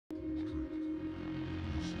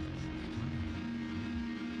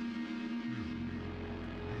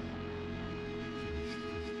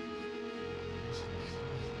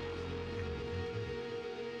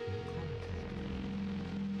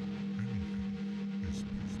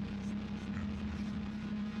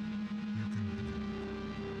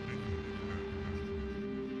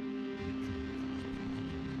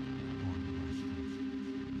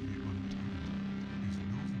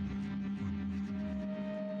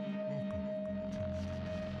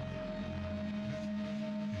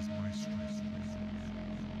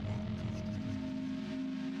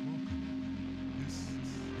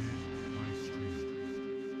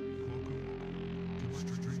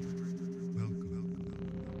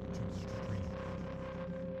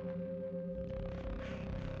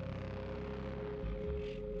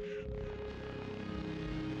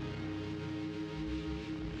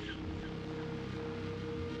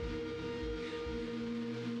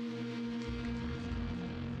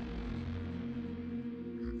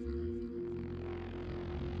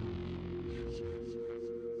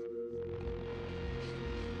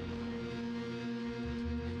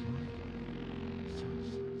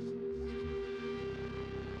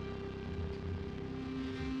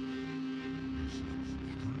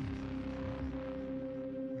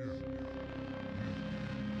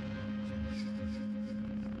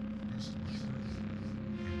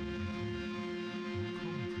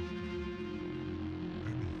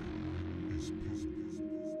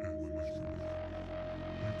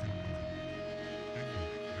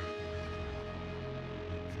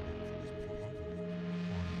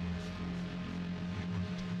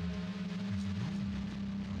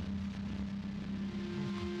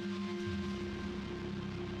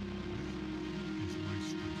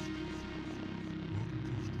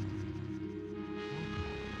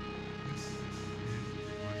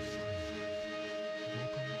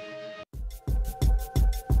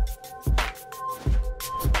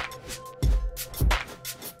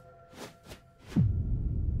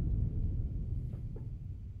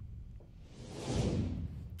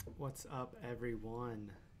up,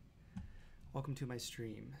 everyone? Welcome to my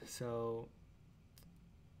stream. So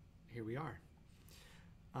here we are.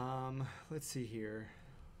 Let's see here.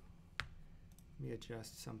 Let me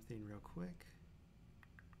adjust something real quick.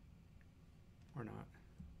 Or not.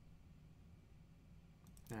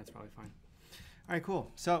 That's probably fine. All right,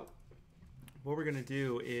 cool. So what we're going to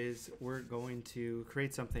do is we're going to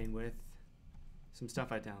create something with some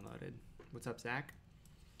stuff I downloaded. What's up, Zach?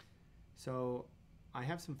 So I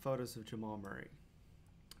have some photos of Jamal Murray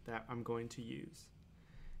that I'm going to use.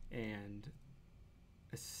 And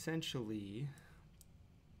essentially,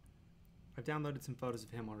 I've downloaded some photos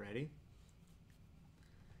of him already.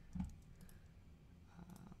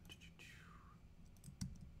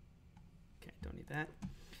 Okay, don't need that.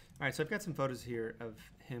 All right, so I've got some photos here of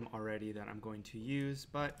him already that I'm going to use,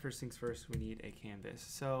 but first things first, we need a canvas.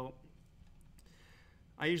 So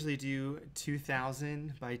I usually do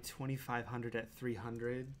 2000 by 2500 at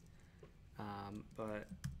 300, but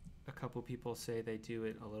a couple people say they do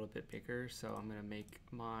it a little bit bigger, so I'm gonna make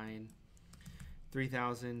mine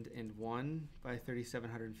 3001 by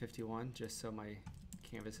 3751, just so my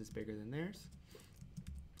canvas is bigger than theirs.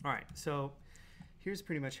 All right, so here's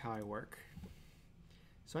pretty much how I work.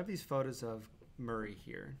 So I have these photos of Murray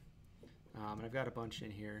here, and I've got a bunch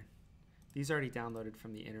in here. These are already downloaded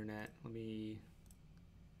from the internet. Let me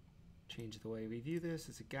change the way we view this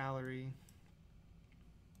as a gallery.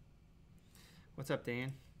 What's up,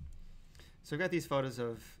 Dan? So I've got these photos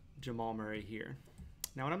of Jamal Murray here.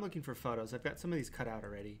 Now when I'm looking for photos, I've got some of these cut out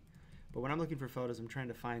already, but when I'm looking for photos, I'm trying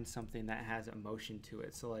to find something that has emotion to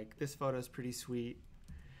it. So like this photo is pretty sweet.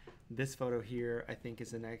 This photo here, I think,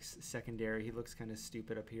 is the next secondary. He looks kind of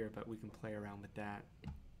stupid up here, but we can play around with that.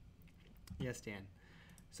 Yes, Dan.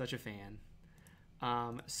 Such a fan.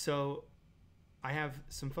 So I have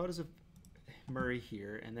some photos of Murray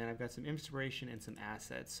here, and then I've got some inspiration and some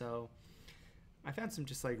assets. So I found some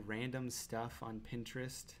just like random stuff on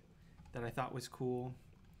Pinterest that I thought was cool.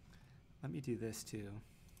 Let me do this too.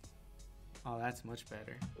 Oh, that's much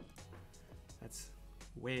better. That's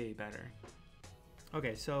way better.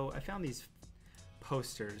 Okay, so I found these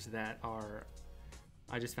posters that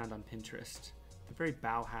I just found on Pinterest. They're very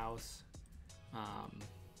Bauhaus,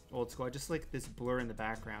 old school. I just like this blur in the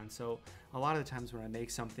background. So a lot of the times when I make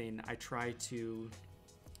something, I try to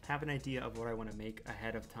have an idea of what I want to make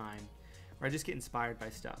ahead of time, or I just get inspired by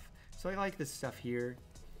stuff. So I like this stuff here.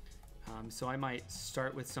 So I might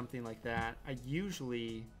start with something like that. I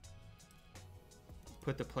usually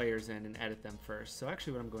put the players in and edit them first. So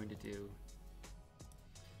actually what I'm going to do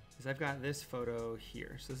is I've got this photo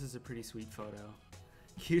here. So this is a pretty sweet photo.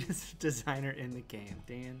 Cutest designer in the game.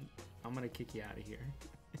 Dan, I'm gonna kick you out of here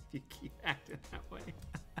if you keep acting that way.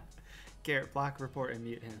 Garrett, block, report, and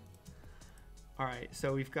mute him. All right,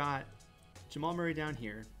 so we've got Jamal Murray down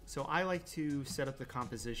here. So I like to set up the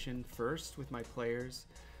composition first with my players.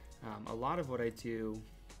 A lot of what I do,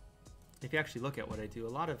 if you actually look at what I do, a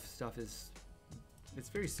lot of stuff it's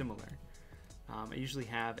very similar. I usually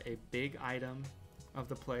have a big item of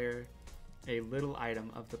the player, a little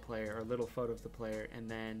item of the player, or a little photo of the player, and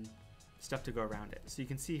then stuff to go around it. So you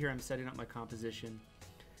can see here I'm setting up my composition.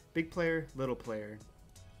 Big player, little player,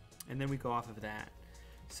 and then we go off of that.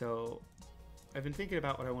 So I've been thinking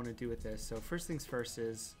about what I want to do with this. So first things first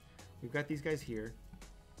is we've got these guys here.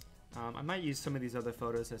 I might use some of these other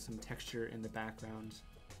photos as some texture in the background,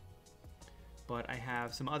 but I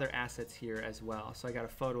have some other assets here as well. So I got a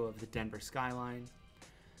photo of the Denver skyline.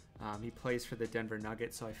 He plays for the Denver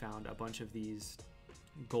Nuggets, so I found a bunch of these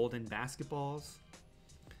golden basketballs.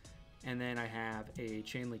 And then I have a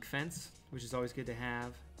chain link fence, which is always good to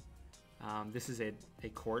have. This is a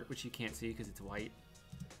court, which you can't see because it's white.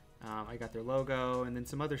 I got their logo, and then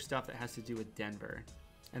some other stuff that has to do with Denver.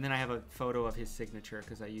 And then I have a photo of his signature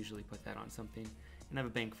because I usually put that on something. And I have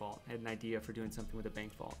a bank vault. I had an idea for doing something with a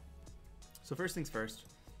bank vault. So first things first,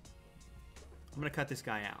 I'm going to cut this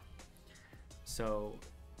guy out. So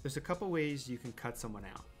there's a couple ways you can cut someone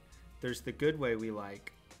out. There's the good way we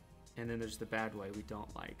like, and then there's the bad way we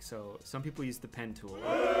don't like. So some people use the pen tool,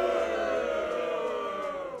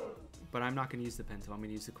 but I'm not going to use the pen tool. I'm going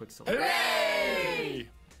to use the quick select.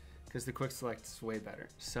 Because the quick select is way better.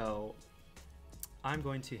 So I'm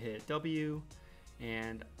going to hit W,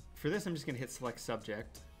 and for this I'm just going to hit select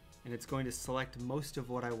subject, and it's going to select most of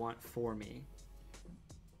what I want for me.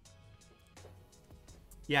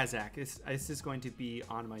 Yeah, Zach, this is going to be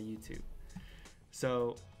on my YouTube.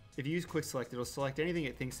 So if you use quick select, it'll select anything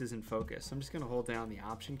it thinks is in focus. So I'm just going to hold down the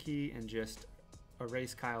option key and just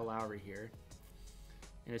erase Kyle Lowry here.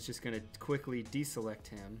 And it's just going to quickly deselect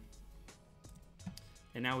him.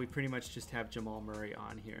 And now we pretty much just have Jamal Murray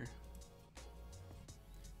on here.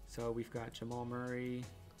 So we've got Jamal Murray.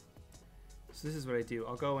 So this is what I do.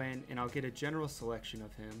 I'll go in and I'll get a general selection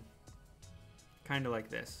of him, kind of like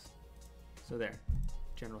this. So there,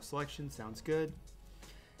 general selection, sounds good.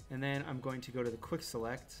 And then I'm going to go to the quick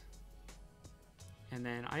select. And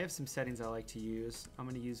then I have some settings I like to use. I'm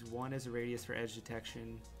going to use 1 as a radius for edge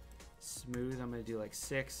detection. Smooth, I'm going to do like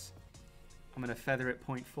 6. I'm going to feather it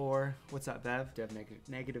 0.4. What's up, Bev? Dev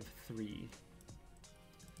negative 3.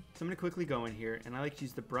 So I'm going to quickly go in here, and I like to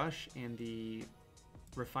use the brush and the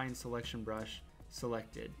refine selection brush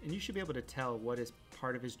selected. And you should be able to tell what is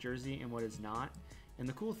part of his jersey and what is not. And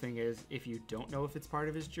the cool thing is, if you don't know if it's part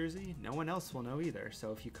of his jersey, no one else will know either.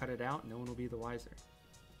 So if you cut it out, no one will be the wiser.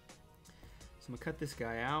 So I'm gonna cut this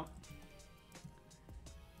guy out.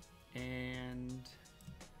 And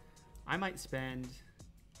I might spend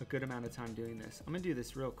a good amount of time doing this. I'm gonna do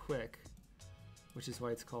this real quick, which is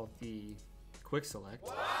why it's called the quick select.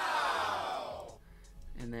 Wow!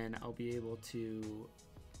 And then I'll be able to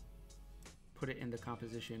put it in the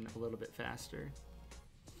composition a little bit faster.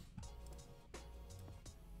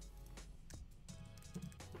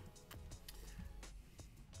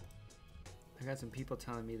 I got some people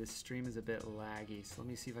telling me this stream is a bit laggy, so let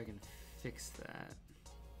me see if I can fix that.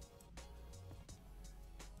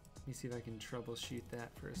 Let me see if I can troubleshoot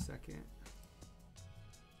that for a second.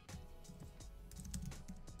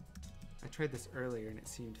 I tried this earlier and it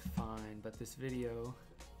seemed fine, but this video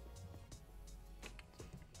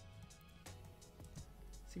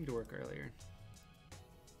seemed to work earlier.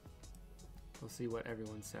 We'll see what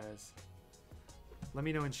everyone says. Let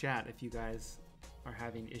me know in chat if you guys are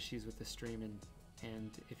having issues with the stream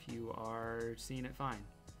and if you are seeing it fine.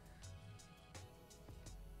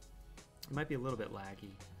 It might be a little bit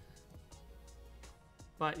laggy,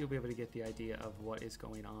 but you'll be able to get the idea of what is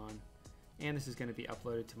going on. And this is going to be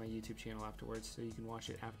uploaded to my YouTube channel afterwards, so you can watch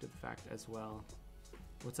it after the fact as well.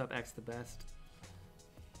 What's up, X the best?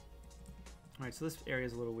 Alright, so this area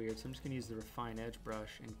is a little weird, so I'm just going to use the refine edge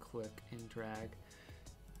brush and click and drag.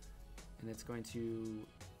 And it's going to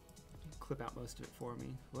clip out most of it for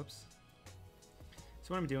me. Whoops.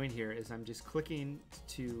 So what I'm doing here is I'm just clicking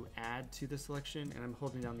to add to the selection, and I'm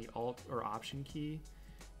holding down the Alt or Option key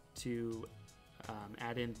to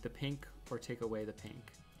add in the pink or take away the pink.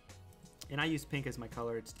 And I use pink as my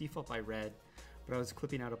color. It's default by red, but I was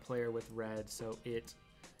clipping out a player with red, so it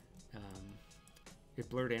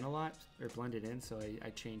blurred in a lot, or blended in, so I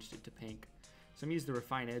changed it to pink. So I'm going to use the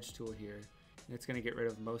Refine Edge tool here, and it's going to get rid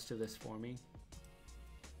of most of this for me.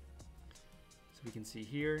 So we can see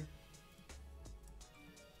here.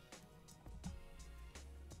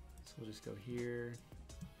 So we'll just go here.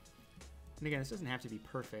 And again, this doesn't have to be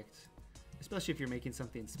perfect, especially if you're making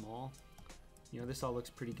something small. You know, this all looks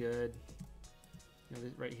pretty good. You know,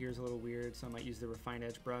 this right here is a little weird, so I might use the Refine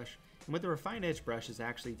Edge brush. And what the Refine Edge brush is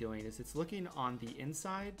actually doing is it's looking on the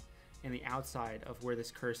inside and the outside of where this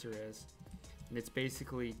cursor is. And it's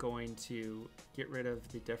basically going to get rid of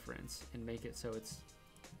the difference and make it so it's,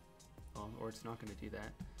 or it's not going to do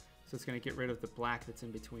that. So it's going to get rid of the black that's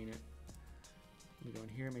in between it. Let me go in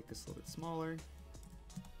here, make this a little bit smaller.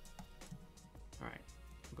 All right,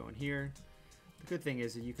 we'll go in here. The good thing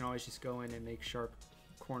is that you can always just go in and make sharp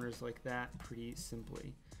corners like that pretty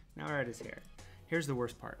simply. Now we're at his hair. Here's the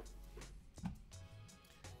worst part.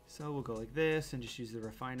 So we'll go like this and just use the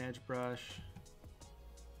Refine Edge brush.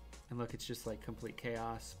 And look, it's just like complete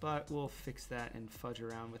chaos, but we'll fix that and fudge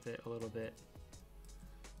around with it a little bit,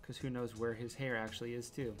 because who knows where his hair actually is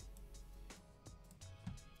too.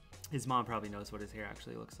 His mom probably knows what his hair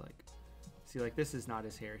actually looks like. See, like this is not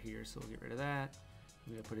his hair here, so we'll get rid of that.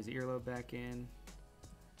 I'm gonna put his earlobe back in.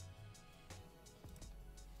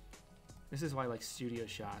 This is why I like studio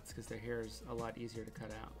shots, because their hair is a lot easier to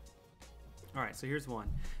cut out. All right, so here's one.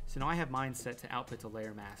 So now I have mine set to output to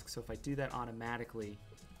layer mask. So if I do that automatically,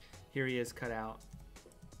 here he is cut out.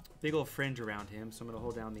 Big old fringe around him. So I'm gonna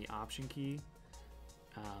hold down the Option key.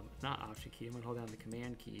 Not Option key, I'm gonna hold down the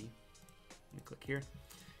Command key. Let me click here.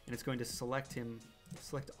 And it's going to select him,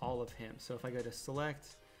 select all of him. So if I go to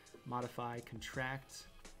Select, Modify, Contract,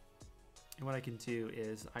 and what I can do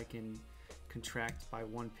is I can contract by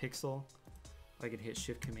 1 pixel. I can hit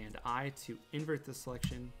Shift Command I to invert the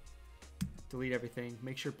selection, delete everything,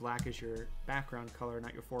 make sure black is your background color,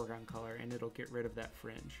 not your foreground color, and it'll get rid of that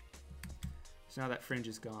fringe. So now that fringe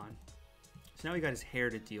is gone. So now we got his hair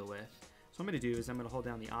to deal with. So what I'm going to do is I'm going to hold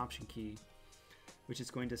down the Option key, which is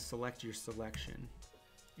going to select your selection.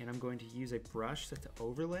 And I'm going to use a brush set to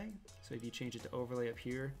overlay. So if you change it to overlay up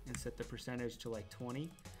here and set the percentage to like 20,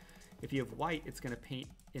 if you have white, it's going to paint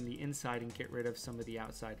in the inside and get rid of some of the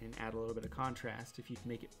outside and add a little bit of contrast. If you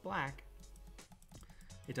make it black,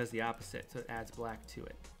 it does the opposite, so it adds black to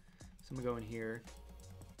it. I'm gonna go in here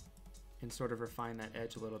and sort of refine that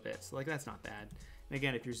edge a little bit. So like that's not bad. And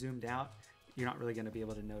again, if you're zoomed out, you're not really gonna be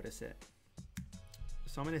able to notice it.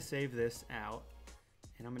 So I'm gonna save this out,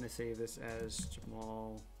 and I'm gonna save this as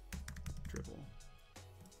Jamal Dribble.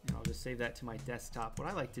 And I'll just save that to my desktop. What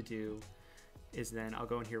I like to do is then I'll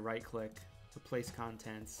go in here, right click, replace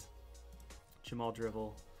contents, Jamal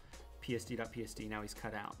Dribble, psd.psd, now he's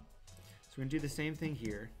cut out. So we're gonna do the same thing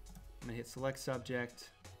here. I'm gonna hit select subject,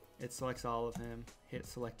 it selects all of him, hit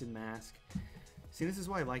selected mask. See, this is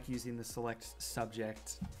why I like using the select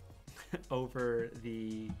subject over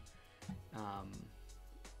the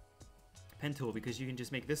pen tool, because you can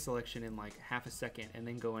just make this selection in like half a second and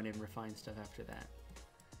then go in and refine stuff after that.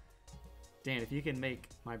 Dan, if you can make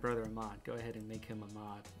my brother a mod, go ahead and make him a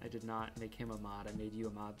mod. I did not make him a mod, I made you a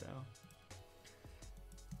mod though.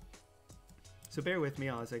 So bear with me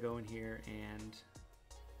as I go in here and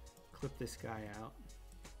clip this guy out.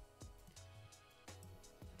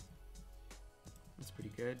 That's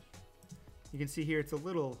pretty good. You can see here it's a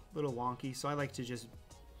little wonky, so I like to just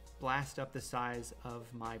blast up the size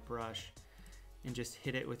of my brush and just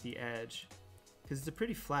hit it with the edge, because it's a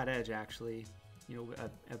pretty flat edge actually, you know,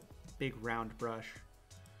 a big round brush.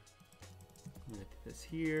 I'm gonna do this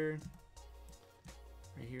here.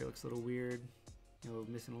 Right here it looks a little weird, you know,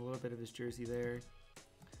 missing a little bit of his jersey there.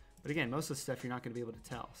 But again, most of the stuff you're not gonna be able to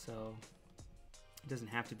tell, so it doesn't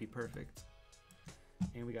have to be perfect.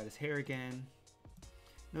 And we got his hair again.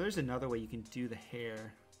 Now there's another way you can do the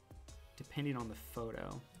hair depending on the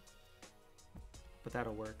photo, but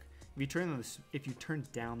that'll work. If you turn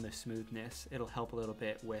down the smoothness, it'll help a little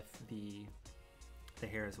bit with the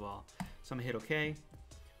hair as well. So I'm gonna hit OK.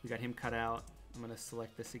 We got him cut out. I'm gonna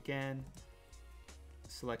select this again,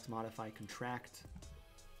 select modify contract,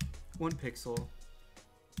 1 pixel,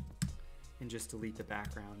 and just delete the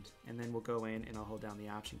background. And then we'll go in and I'll hold down the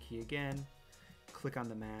option key again, click on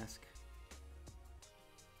the mask,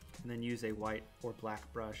 and then use a white or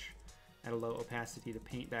black brush at a low opacity to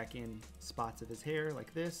paint back in spots of his hair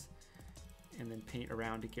like this, and then paint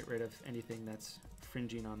around to get rid of anything that's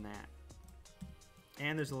fringing on that.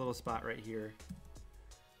 And there's a little spot right here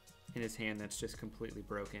in his hand that's just completely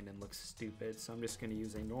broken and looks stupid, so I'm just going to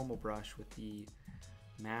use a normal brush with the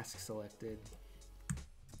mask selected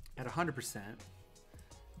at 100%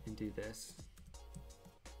 and do this.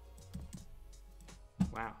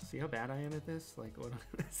 Wow, see how bad I am at this? Like, what?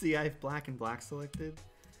 See, I have black and black selected.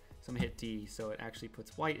 So I'm gonna hit D, so it actually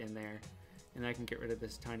puts white in there, and I can get rid of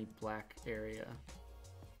this tiny black area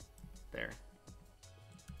there.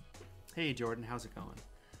 Hey Jordan, how's it going?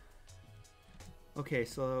 Okay,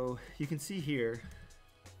 so you can see here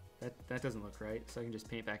that doesn't look right, so I can just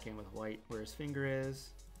paint back in with white where his finger is,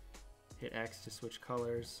 hit X to switch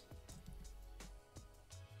colors,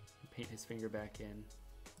 paint his finger back in.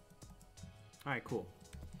 Alright, cool.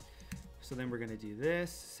 So then we're going to do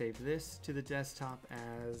this, save this to the desktop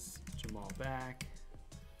as Jamal back.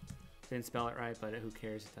 Didn't spell it right, but who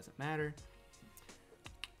cares, it doesn't matter.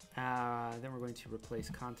 Then we're going to replace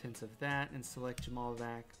contents of that and select Jamal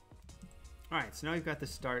back. Alright, so now we've got the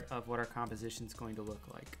start of what our composition is going to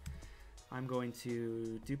look like. I'm going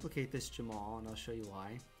to duplicate this Jamal, and I'll show you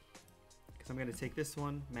why. Because I'm going to take this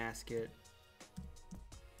one, mask it.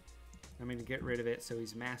 I'm going to get rid of it so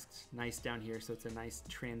he's masked nice down here, so it's a nice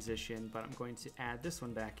transition, but I'm going to add this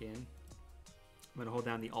one back in. I'm going to hold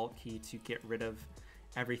down the Alt key to get rid of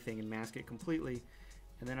everything and mask it completely,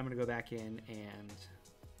 and then I'm going to go back in and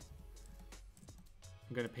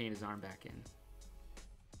I'm going to paint his arm back in.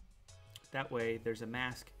 That way there's a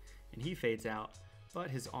mask and he fades out,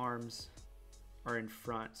 but his arms are in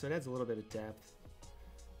front, so it adds a little bit of depth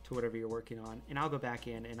to whatever you're working on. And I'll go back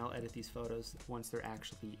in and I'll edit these photos once they're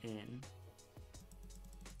actually in.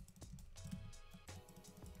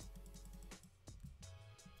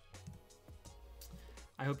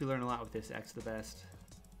 I hope you learn a lot with this X the Best.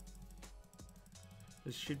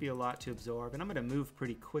 This should be a lot to absorb, and I'm going to move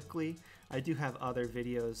pretty quickly. I do have other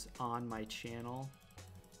videos on my channel.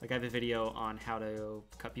 Like I have a video on how to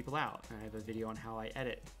cut people out, and I have a video on how I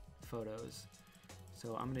edit photos.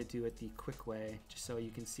 So I'm going to do it the quick way, just so you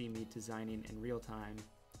can see me designing in real time.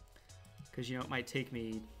 Because, you know, it might take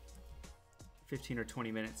me 15 or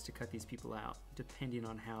 20 minutes to cut these people out, depending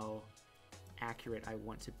on how accurate I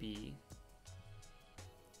want to be.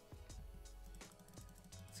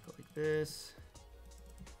 Let's go like this.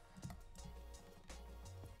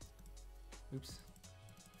 Oops,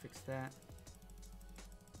 fix that.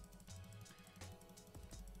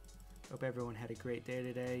 Hope everyone had a great day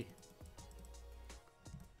today.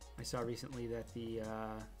 I saw recently that the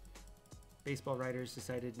baseball writers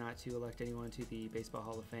decided not to elect anyone to the Baseball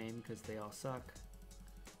Hall of Fame because they all suck.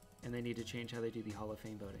 and they need to change how they do the Hall of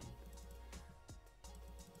Fame voting.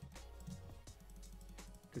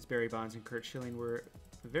 Because Barry Bonds and Curt Schilling were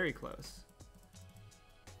very close.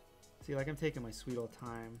 See, like I'm taking my sweet old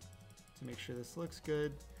time to make sure this looks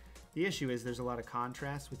good. The issue is there's a lot of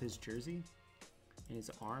contrast with his jersey and his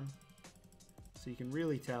arm. So you can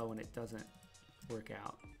really tell when it doesn't work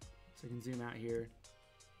out. So I can zoom out here,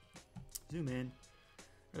 zoom in.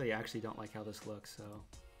 Really actually don't like how this looks, so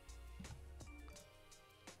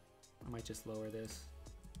I might just lower this.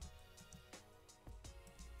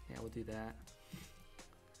 Yeah, we'll do that.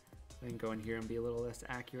 Then go in here and be a little less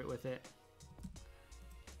accurate with it.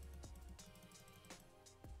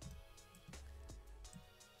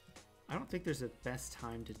 I don't think there's a best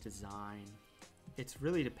time to design. It's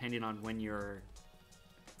really dependent on when you're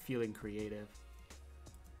feeling creative.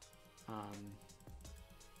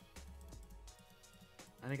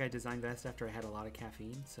 I think I designed best after I had a lot of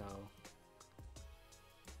caffeine, so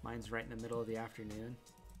mine's right in the middle of the afternoon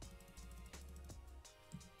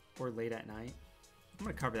or late at night. I'm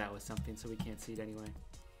gonna cover that with something so we can't see it anyway.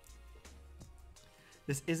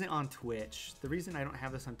 This isn't on Twitch. The reason I don't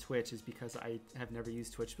have this on Twitch is because I have never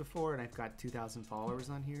used Twitch before and I've got 2,000 followers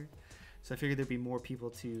on here. So I figured there'd be more people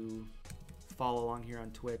to follow along here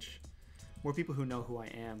on Twitch. More people who know who I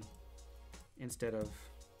am instead of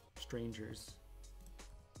strangers.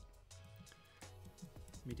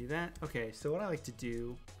 Let me do that. Okay, so what I like to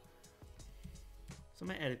do, so I'm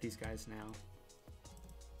gonna edit these guys now.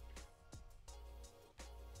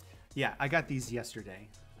 Yeah, I got these yesterday.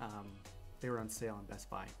 They were on sale on Best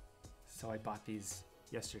Buy. So I bought these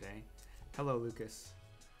yesterday. Hello, Lucas.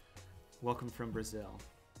 Welcome from Brazil.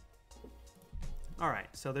 All right,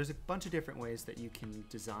 so there's a bunch of different ways that you can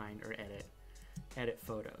design or edit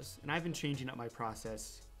photos. And I've been changing up my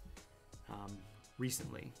process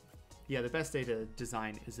recently. Yeah, the best day to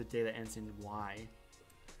design is a day that ends in Y,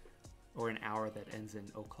 or an hour that ends in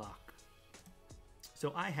o'clock.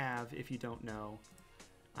 So I have, if you don't know,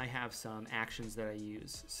 I have some actions that I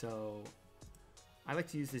use. So I like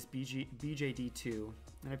to use this BJD2,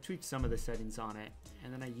 and I've tweaked some of the settings on it,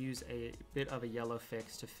 and then I use a bit of a yellow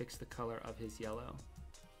fix to fix the color of his yellow.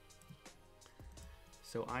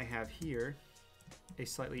 So I have here a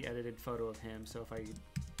slightly edited photo of him. So if I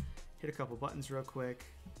hit a couple buttons real quick,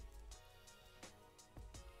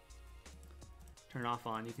 turn it off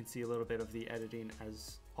on, you can see a little bit of the editing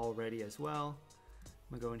as well.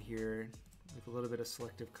 I'm gonna go in here with a little bit of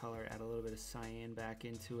selective color, add a little bit of cyan back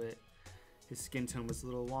into it. His skin tone was a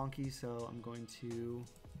little wonky, so I'm going to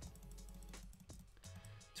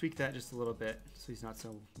tweak that just a little bit so he's not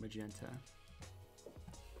so magenta.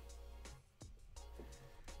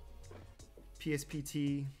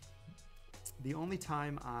 PSPT, the only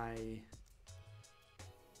time I've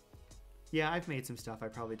made some stuff I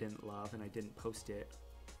probably didn't love and I didn't post it.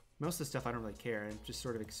 Most of the stuff I don't really care. I'm just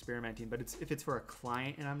sort of experimenting, but if it's for a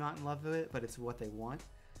client and I'm not in love with it, but it's what they want,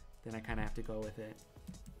 then I kind of have to go with it.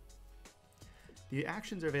 The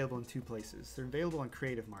actions are available in two places. They're available on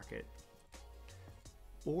Creative Market,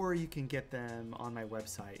 or you can get them on my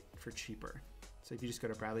website for cheaper. So if you just go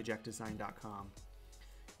to bradleyjackdesign.com,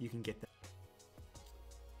 you can get them.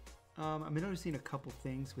 I'm noticing a couple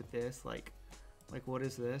things with this, like what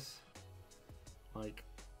is this? Like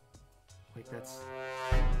that's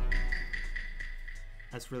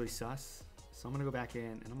really sus. So I'm gonna go back in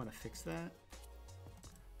and I'm gonna fix that.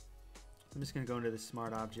 I'm just gonna go into the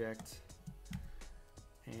smart object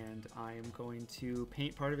and I am going to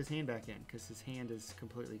paint part of his hand back in because his hand is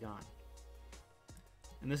completely gone.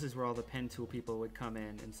 And this is where all the pen tool people would come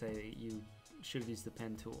in and say you should have used the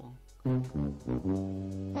pen tool.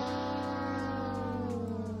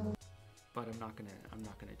 But I'm not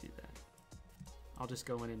gonna do that. I'll just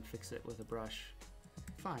go in and fix it with a brush.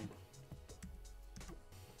 Fine.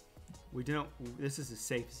 This is a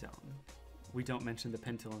safe zone. We don't mention the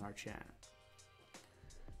pen tool in our chat.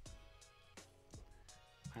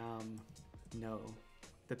 No.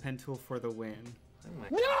 The pen tool for the win.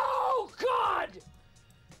 No, God!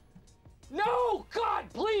 No, God,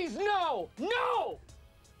 please, no! No!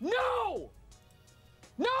 No!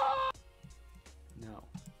 No! No.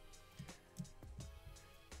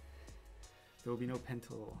 There will be no pen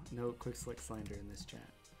tool, no quick select slander in this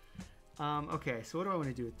chat. Okay, so what do I want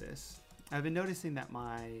to do with this? I've been noticing that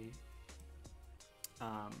my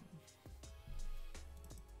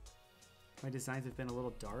designs have been a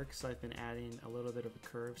little dark, so I've been adding a little bit of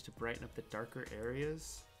curves to brighten up the darker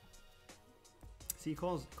areas. See,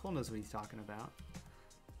 Cole knows what he's talking about.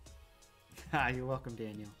 You're welcome,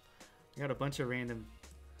 Daniel. I got a bunch of random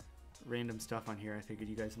stuff on here I figured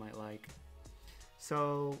you guys might like.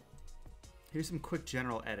 So Here's some quick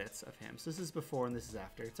general edits of him. So this is before and this is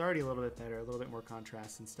after. It's already a little bit better, a little bit more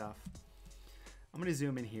contrast and stuff. I'm going to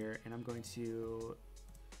zoom in here and I'm going to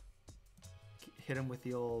hit him with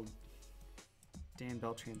the old Dan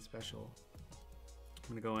Beltran special. I'm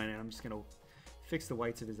going to go in and I'm just going to fix the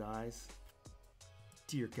whites of his eyes.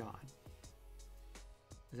 Dear God.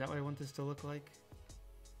 Is that what I want this to look like?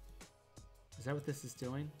 Is that what this is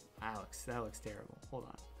doing? Alex, that looks terrible. Hold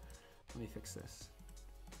on. Let me fix this.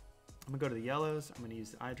 I'm gonna go to the yellows. I'm gonna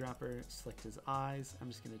use the eyedropper, select his eyes. I'm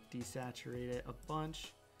just gonna desaturate it a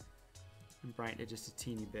bunch and brighten it just a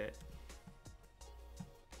teeny bit.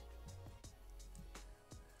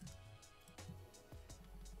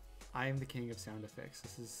 I am the king of sound effects.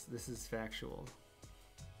 This is factual.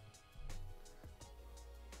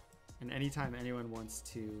 And anytime anyone wants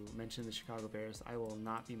to mention the Chicago Bears, I will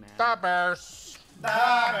not be mad. The Bears. The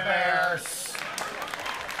Bears.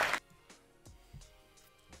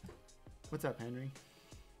 What's up, Henry?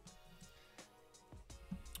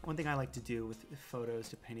 One thing I like to do with photos,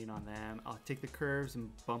 depending on them, I'll take the curves and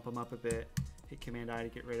bump them up a bit, hit Command I to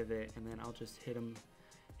get rid of it, and then I'll just hit him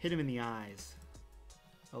in the eyes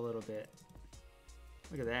a little bit.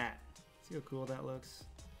 Look at that. See how cool that looks?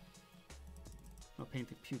 I'll paint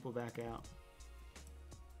the pupil back out.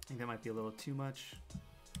 I think that might be a little too much.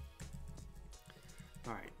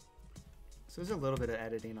 All right. So there's a little bit of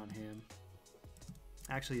editing on him.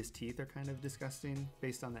 Actually, his teeth are kind of disgusting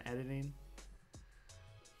based on the editing.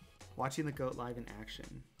 Watching the goat live in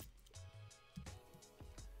action.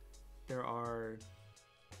 There are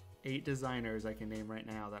 8 designers I can name right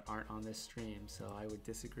now that aren't on this stream, so I would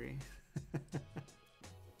disagree.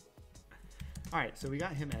 All right, so we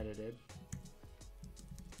got him edited.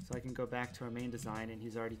 So I can go back to our main design, and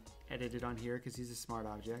he's already edited on here because he's a smart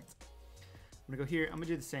object. I'm gonna go here, I'm gonna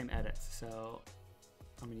do the same edits. So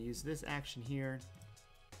I'm gonna use this action here,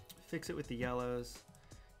 fix it with the yellows.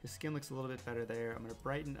 His skin looks a little bit better there. I'm gonna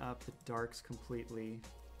brighten up the darks completely.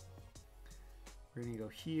 We're gonna go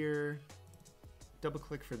here, double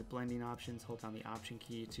click for the blending options, hold down the option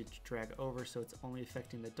key to drag over so it's only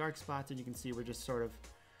affecting the dark spots, and you can see we're just sort of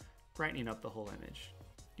brightening up the whole image.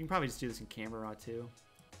 You can probably just do this in Camera Raw too,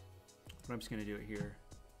 but I'm just gonna do it here.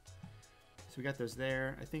 So we got those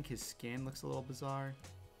there. I think his skin looks a little bizarre,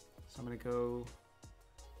 so I'm gonna go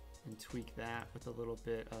and tweak that with a little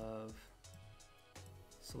bit of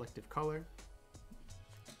selective color.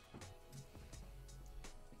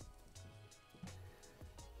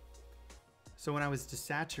 So when I was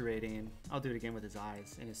desaturating, I'll do it again with his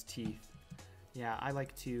eyes and his teeth. Yeah, I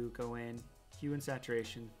like to go in, hue and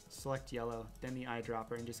saturation, select yellow, then the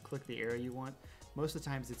eyedropper, and just click the area you want. Most of the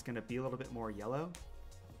times it's gonna be a little bit more yellow.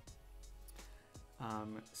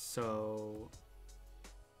 So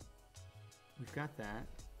we've got that.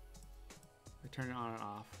 I turn it on and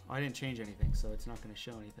off. Oh, I didn't change anything, so it's not gonna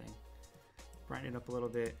show anything. Brighten it up a little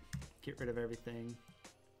bit, get rid of everything,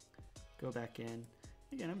 go back in.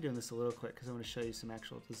 Again, I'm doing this a little quick because I want to show you some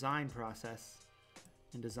actual design process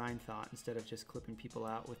and design thought instead of just clipping people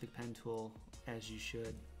out with the pen tool as you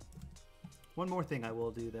should. One more thing I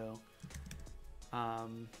will do though.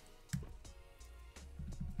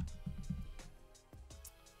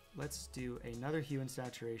 Let's do another hue and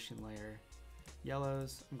saturation layer.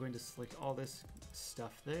 Yellows, I'm going to select all this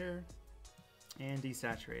stuff there and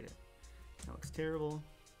desaturate it. That looks terrible.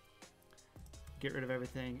 Get rid of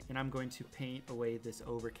everything, and I'm going to paint away this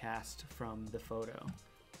overcast from the photo.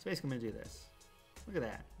 So basically I'm gonna do this. Look at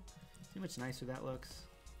that. See how much nicer that looks?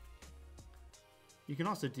 You can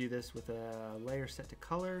also do this with a layer set to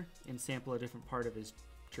color and sample a different part of his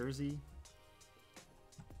jersey.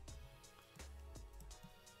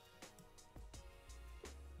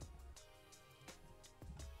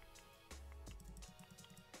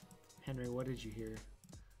 Henry, what did you hear?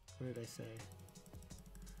 What did I say?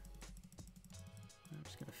 I'm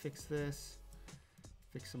just gonna fix this,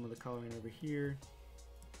 fix some of the coloring over here.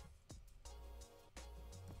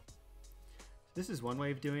 This is one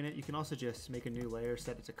way of doing it. You can also just make a new layer,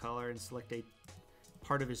 set it to color, and select a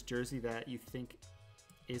part of his jersey that you think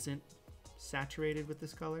isn't saturated with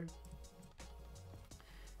this color.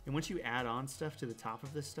 And once you add on stuff to the top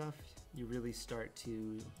of this stuff, you really start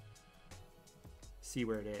to see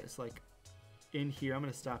where it is. Like in here, I'm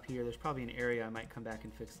gonna stop here. There's probably an area I might come back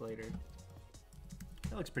and fix later.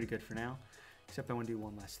 That looks pretty good for now, except I want to do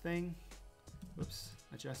one last thing. Whoops,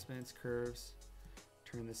 adjustments, curves,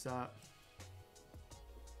 turn this up.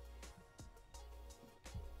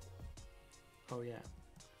 Oh yeah.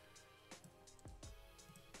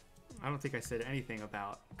 I don't think I said anything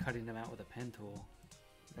about cutting them out with a pen tool.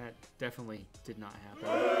 That definitely did not happen.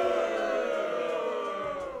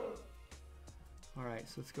 All right,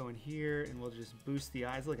 so let's go in here and we'll just boost the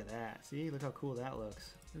eyes. Look at that. See, look how cool that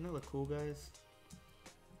looks. Doesn't that look cool, guys?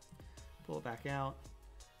 Pull it back out.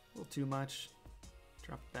 A little too much.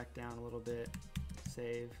 Drop it back down a little bit.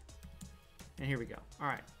 Save. And here we go. All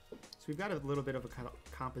right, so we've got a little bit of a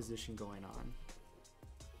composition going on.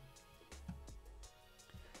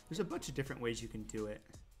 There's a bunch of different ways you can do it.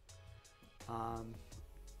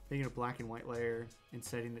 Making a black and white layer and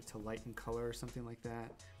setting it to light and color or something like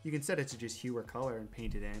that. You can set it to just hue or color and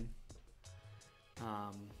paint it in.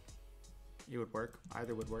 It would work.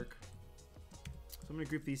 Either would work. So I'm going to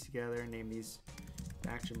group these together and name these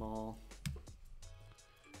back Jamal.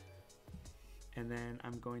 And then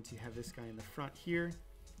I'm going to have this guy in the front here.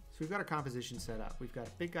 So we've got our composition set up. We've got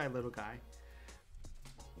a big guy, little guy.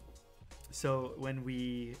 So when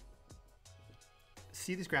we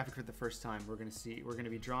see this graphic for the first time, we're going to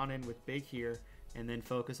be drawn in with big here and then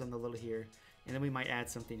focus on the little here, and then we might add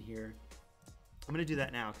something here. I'm going to do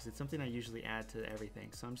that now because it's something I usually add to everything.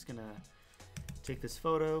 So I'm just going to take this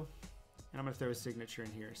photo and I'm going to throw a signature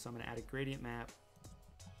in here. So I'm going to add a gradient map,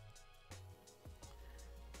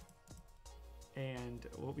 and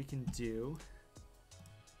what we can do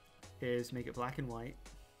is make it black and white.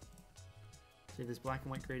 Save this black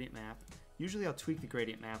and white gradient map. Usually I'll tweak the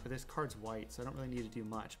gradient map, but this card's white, so I don't really need to do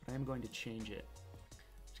much, but I am going to change it.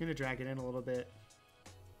 Just going to drag it in a little bit,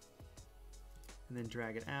 and then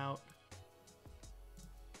drag it out,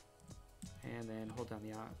 and then hold down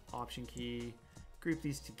the Option key, group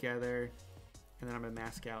these together, and then I'm going to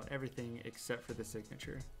mask out everything except for the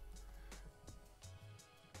signature.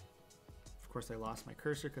 Of course I lost my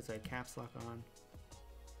cursor because I had caps lock on.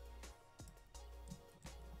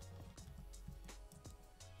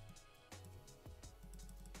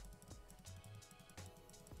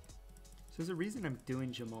 So there's a reason I'm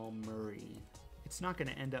doing Jamal Murray. It's not going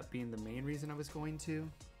to end up being the main reason I was going to,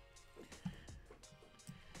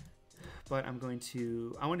 but I wanted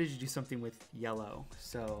to do something with yellow.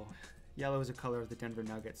 So yellow is a color of the Denver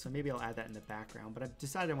Nuggets, so maybe I'll add that in the background, but I've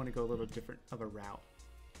decided I want to go a little different of a route.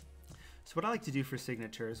 So what I like to do for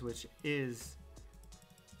signatures, which is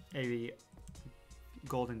a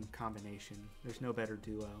golden combination, there's no better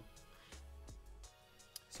duo.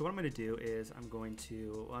 So what I'm going to do is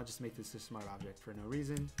I'll just make this a smart object for no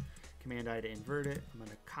reason. Command I to invert it. I'm going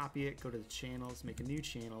to copy it, go to the channels, make a new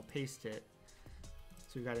channel, paste it.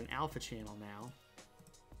 So we've got an alpha channel now.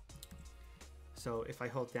 So if I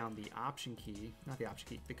hold down the Option key, not the Option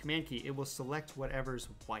key, the Command key, it will select whatever's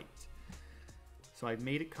white. So I've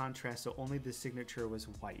made it contrast so only the signature was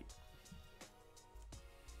white.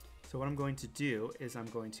 So what I'm going to do is I'm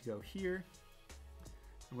going to go here.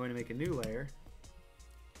 I'm going to make a new layer.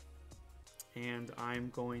 And I'm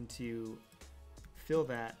going to fill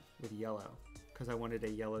that with yellow because I wanted a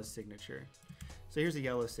yellow signature. So here's a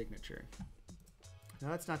yellow signature. Now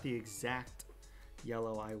that's not the exact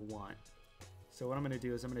yellow I want. So what I'm going to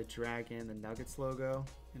do is I'm going to drag in the Nuggets logo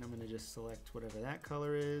and I'm going to just select whatever that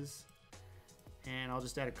color is. And I'll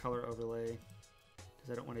just add a color overlay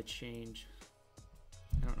because I don't want to change.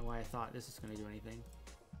 I don't know why I thought this is going to do anything.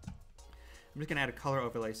 I'm just going to add a color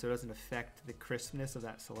overlay so it doesn't affect the crispness of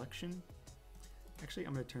that selection. Actually,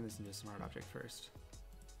 I'm going to turn this into a smart object first.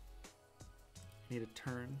 I need to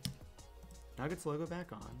turn Nuggets logo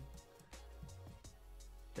back on.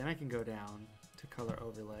 Then I can go down to color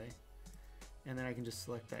overlay. And then I can just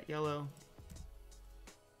select that yellow.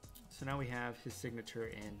 So now we have his signature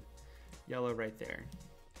in yellow right there.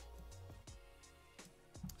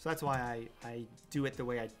 So that's why I do it the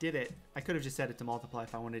way I did it. I could have just set it to multiply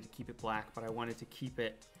if I wanted to keep it black, but I wanted to keep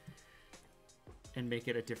it and make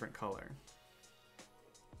it a different color.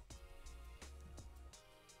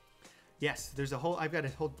 Yes, I've got a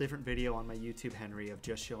whole different video on my YouTube, Henry, of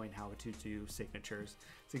just showing how to do signatures.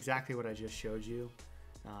 It's exactly what I just showed you,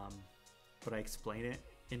 but I explain it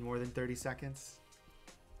in more than 30 seconds.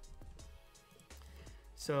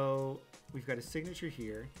 So we've got a signature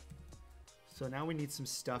here. So now we need some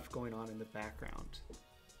stuff going on in the background.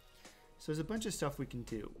 So there's a bunch of stuff we can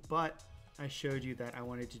do, but I showed you that I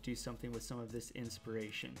wanted to do something with some of this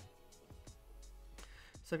inspiration.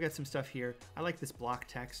 So I've got some stuff here. I like this block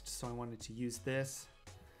text, so I wanted to use this.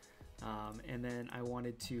 And then I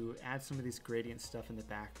wanted to add some of this gradient stuff in the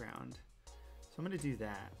background. So I'm going to do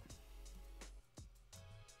that.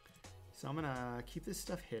 So I'm going to keep this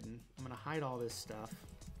stuff hidden. I'm going to hide all this stuff.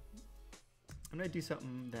 I'm going to do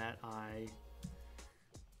something that I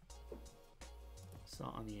saw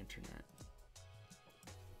on the internet.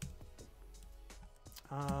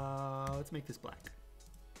 Let's make this black.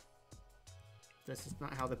 This is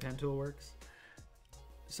not how the pen tool works.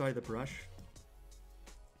 Sorry, the brush.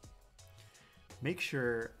 Make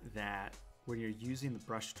sure that when you're using the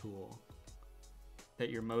brush tool that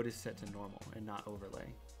your mode is set to normal and not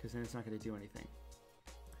overlay, because then it's not going to do anything.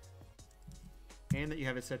 And that you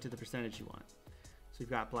have it set to the percentage you want. So you've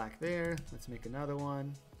got black there. Let's make another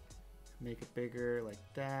one. Make it bigger like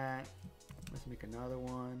that. Let's make another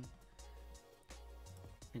one.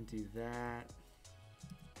 And do that.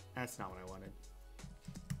 That's not what I wanted.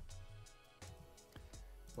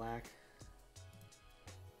 Black.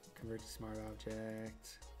 Convert to smart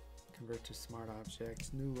object. Convert to smart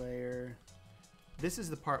objects. New layer. This is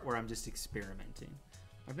the part where I'm just experimenting.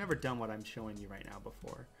 I've never done what I'm showing you right now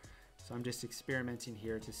before. So I'm just experimenting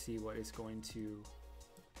here to see what is going to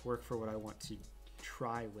work for what I want to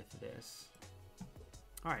try with this.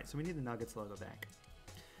 All right, so we need the Nuggets logo back.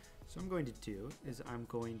 So what I'm going to do is I'm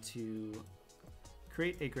going to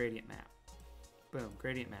create a gradient map. Boom,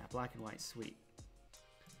 gradient map, black and white, sweet.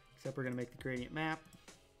 Except we're gonna make the gradient map.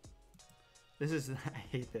 This is, I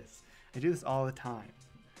hate this. I do this all the time.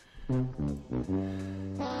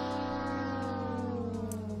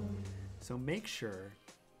 So make sure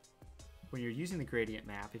when you're using the gradient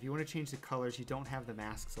map, if you want to change the colors, you don't have the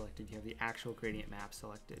mask selected, you have the actual gradient map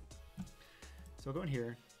selected. So I'll go in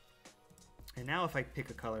here, and now if I pick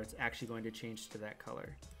a color, it's actually going to change to that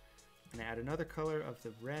color. I'm going to add another color of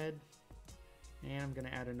the red, and I'm going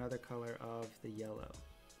to add another color of the yellow.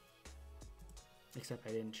 Except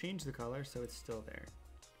I didn't change the color, so it's still there.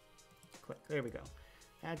 Click, there we go.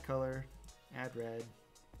 Add color, add red.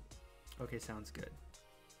 Okay, sounds good.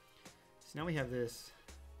 So now we have this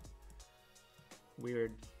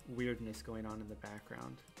weirdness going on in the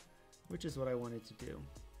background, which is what I wanted to do.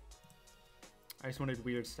 I just wanted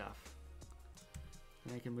weird stuff.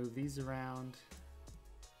 And I can move these around.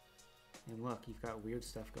 And look, you've got weird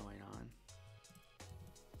stuff going on.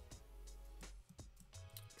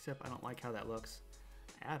 Except I don't like how that looks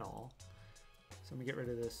at all. So I'm gonna get rid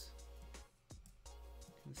of this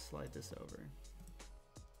and slide this over.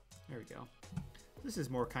 There we go. This is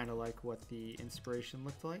more kind of like what the inspiration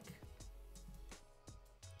looked like.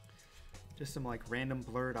 Just some like random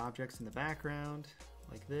blurred objects in the background,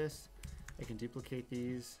 like this. I can duplicate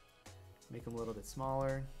these, make them a little bit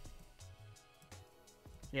smaller.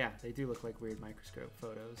 Yeah, they do look like weird microscope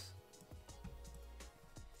photos.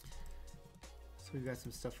 So we've got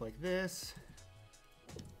some stuff like this.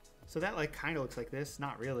 So that like kind of looks like this,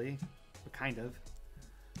 not really, but kind of.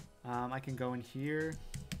 I can go in here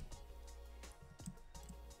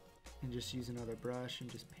and just use another brush and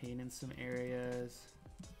just paint in some areas.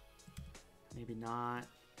 Maybe not.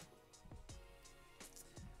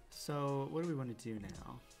 So what do we want to do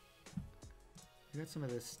now? We got some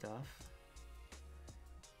of this stuff.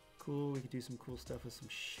 Cool, we could do some cool stuff with some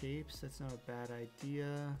shapes. That's not a bad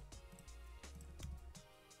idea.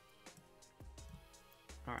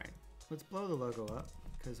 All right, let's blow the logo up,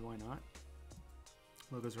 because why not?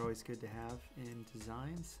 Logos are always good to have in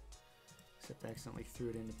designs, except I accidentally threw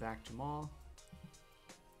it into back Jamal.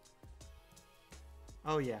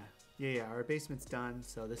 Oh yeah, our basement's done,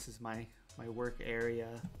 so this is my work area.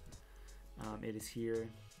 It is here.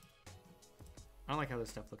 I don't like how this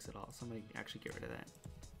stuff looks at all, so I'm gonna actually get rid of that.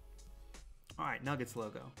 All right, Nuggets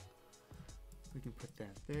logo. We can put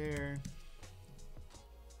that there.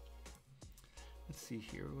 Let's see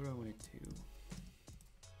here, what do I want to do?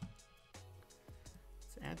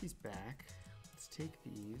 Let's add these back. Let's take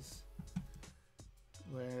these.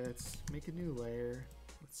 Let's make a new layer.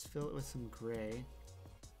 Let's fill it with some gray.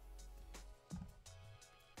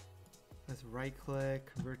 Let's right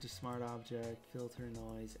click, convert to smart object, filter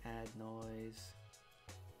noise, add noise.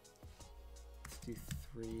 Let's do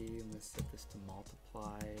 3, and let's set this to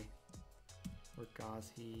multiply. Or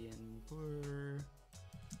Gaussian blur.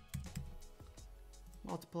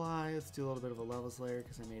 Multiply, let's do a little bit of a levels layer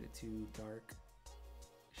because I made it too dark.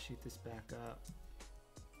 Shoot this back up.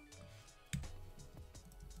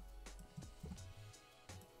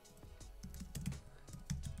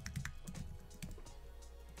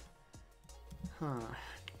 Huh.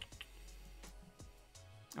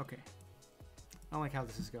 Okay. I don't like how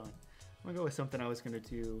this is going. I'm gonna go with something I was gonna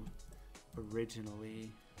do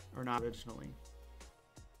originally, or not originally.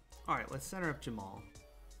 All right, let's center up Jamal.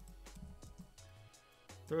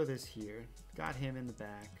 Throw this here. Got him in the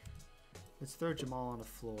back. Let's throw Jamal on the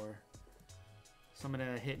floor. So I'm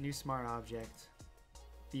gonna hit new smart object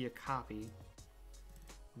via copy.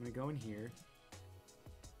 I'm gonna go in here.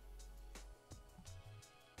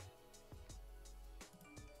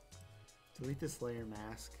 Delete this layer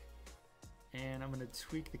mask, and I'm gonna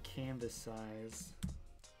tweak the canvas size.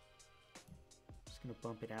 Just gonna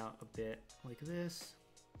bump it out a bit like this.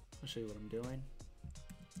 I'll show you what I'm doing.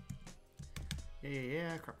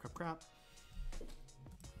 Yeah, crop.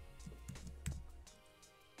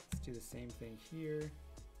 do the same thing here.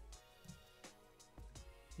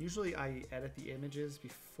 Usually I edit the images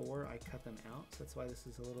before I cut them out, so that's why this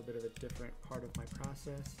is a little bit of a different part of my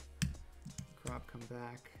process. Crop, come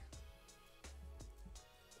back.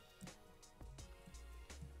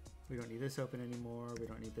 We don't need this open anymore. We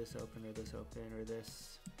don't need this open or this open or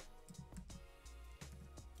this.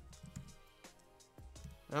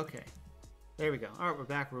 Okay, there we go. All right, we're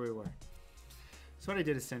back where we were. So what I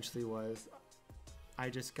did essentially was I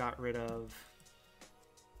just got rid of,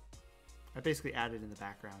 I basically added in the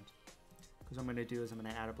background. Because what I'm going to do is I'm going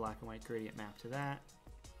to add a black and white gradient map to that.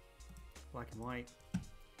 Black and white.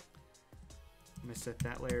 I'm going to set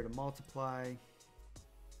that layer to multiply. I'm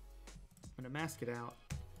going to mask it out.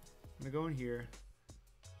 I'm going to go in here,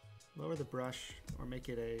 lower the brush, or make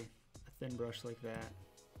it a thin brush like that.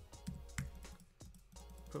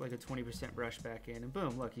 Put like a 20% brush back in, and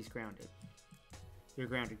boom, look, he's grounded. You're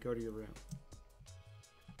grounded, go to your room.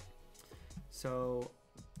 So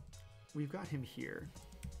we've got him here.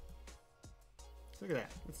 So look at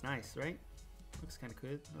that, that's nice, right? Looks kind of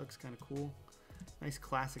good, looks kind of cool. Nice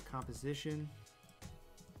classic composition.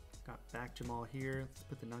 Got back Jamal here. Let's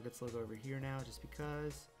put the Nuggets logo over here now, just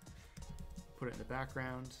because. Put it in the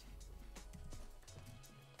background.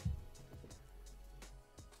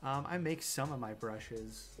 I make some of my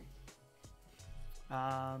brushes.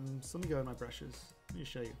 So let me go to my brushes. Let me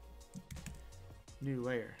show you. New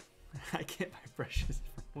layer. I get my brushes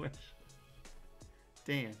from Wish.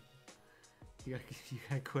 Dan, you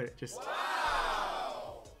gotta quit it. Just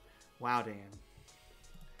wow, Dan.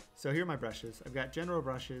 So here are my brushes. I've got general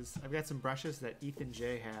brushes. I've got some brushes that Ethan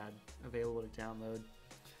J had available to download.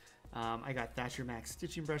 I got Thatcher Max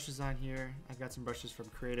stitching brushes on here. I've got some brushes from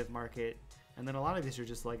Creative Market. And then a lot of these are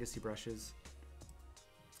just legacy brushes.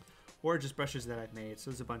 Or just brushes that I've made.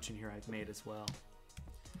 So there's a bunch in here I've made as well.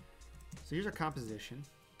 So here's our composition.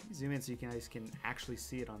 Let me zoom in so you guys can actually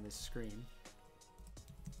see it on this screen.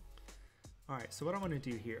 Alright, so what I'm going to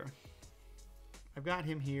do here. I've got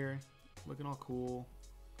him here, looking all cool.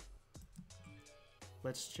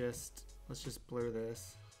 Let's just blur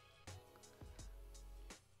this.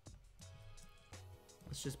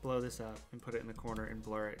 Let's just blow this up and put it in the corner and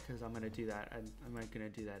blur it, because I'm going to do that. I'm going to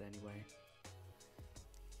do that anyway.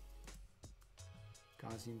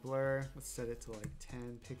 Gaussian blur. Let's set it to like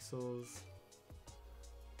 10 pixels.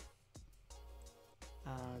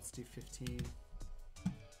 Let's do 15.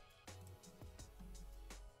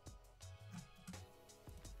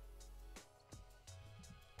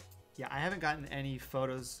 Yeah, I haven't gotten any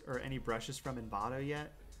photos or any brushes from Envato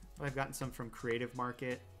yet, but I've gotten some from Creative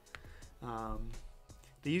Market.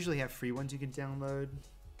 They usually have free ones you can download.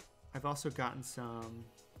 I've also gotten some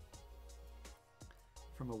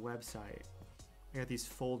from a website. I got these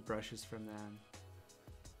fold brushes from them.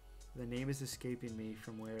 The name is escaping me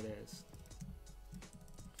from where it is.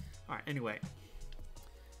 Alright, anyway.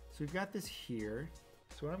 So we've got this here.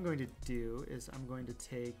 So what I'm going to do is I'm going to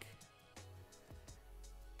take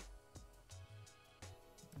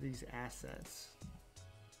these assets.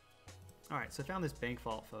 Alright, so I found this bank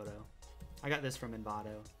vault photo. I got this from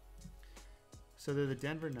Envato. So they're the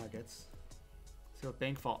Denver Nuggets. So a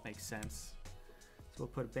bank vault makes sense. So we'll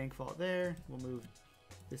put a bank vault there. We'll move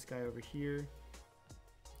this guy over here.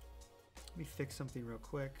 Let me fix something real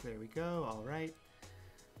quick. There we go. All right.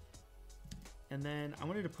 And then I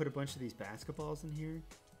wanted to put a bunch of these basketballs in here,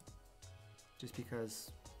 just because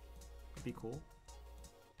it'd be cool.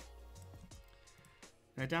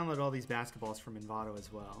 And I downloaded all these basketballs from Envato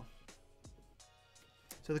as well.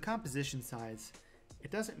 So the composition size,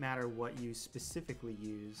 it doesn't matter what you specifically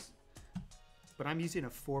use, but I'm using a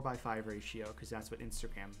 4:5 ratio because that's what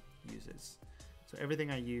Instagram uses. So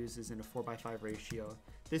everything I use is in a 4:5 ratio.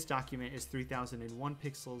 This document is 3001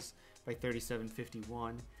 pixels by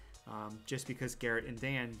 3751, just because Garrett and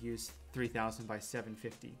Dan use 3000 by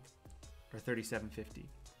 750 or 3750.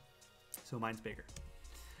 So mine's bigger.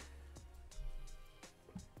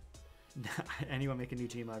 Anyone make a new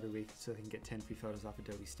Gmail every week so they can get 10 free photos off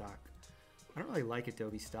Adobe Stock. I don't really like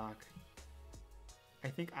Adobe Stock. I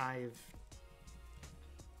think I've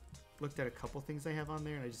looked at a couple things I have on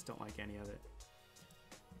there and I just don't like any of it.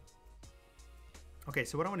 Okay,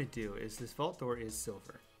 so what I want to do is this vault door is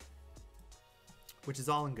silver, which is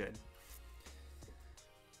all in good.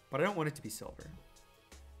 But I don't want it to be silver.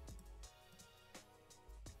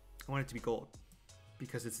 I want it to be gold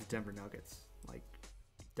because it's the Denver Nuggets. Like,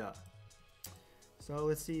 duh. So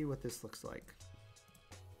let's see what this looks like.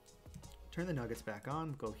 Turn the Nuggets back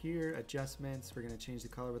on, go here, adjustments. We're going to change the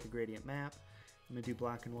color with the gradient map. I'm going to do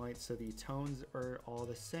black and white so the tones are all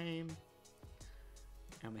the same.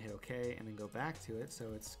 I'm going to hit OK and then go back to it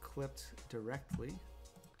so it's clipped directly.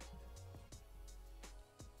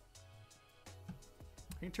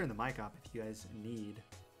 I can turn the mic off if you guys need.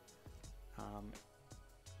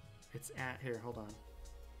 It's at here. Hold on.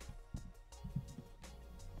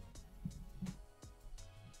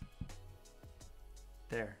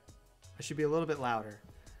 There. I should be a little bit louder.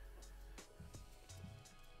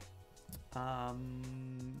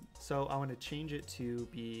 So I want to change it to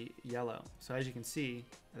be yellow. So as you can see,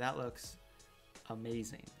 that looks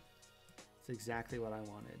amazing. It's exactly what I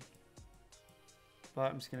wanted. But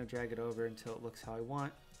I'm just going to drag it over until it looks how I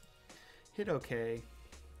want. Hit OK.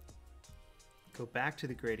 Go back to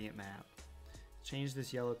the gradient map. Change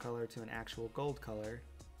this yellow color to an actual gold color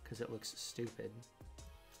because it looks stupid.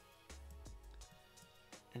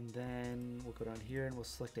 And then we'll go down here and we'll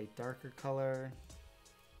select a darker color.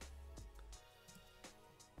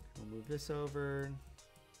 We'll move this over.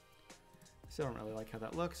 Still don't really like how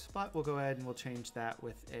that looks, but we'll go ahead and we'll change that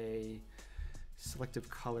with a selective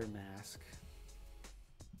color mask.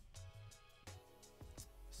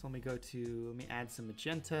 So let me add some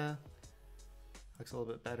magenta. Looks a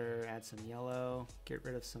little bit better. Add some yellow. Get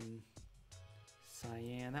rid of some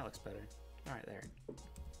cyan. That looks better. All right, there.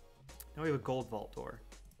 Now we have a gold vault door.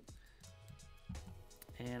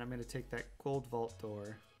 And I'm going to take that gold vault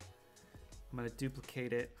door. I'm going to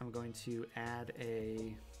duplicate it. I'm going to add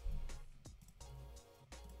a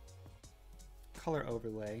color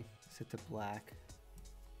overlay. Set to black.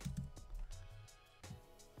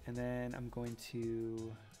 And then I'm going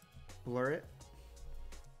to blur it.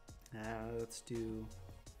 Let's do,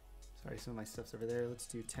 sorry, some of my stuff's over there. Let's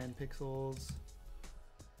do 10 pixels.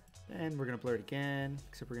 Then we're gonna blur it again,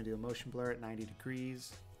 except we're gonna do a motion blur at 90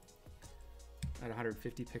 degrees. At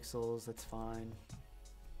 150 pixels, that's fine.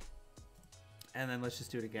 And then let's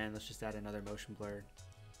just do it again. Let's just add another motion blur.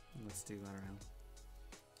 And let's do, I don't know,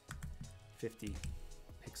 50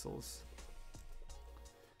 pixels.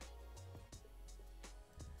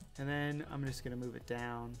 And then I'm just gonna move it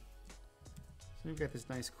down. So we've got this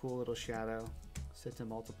nice cool little shadow set to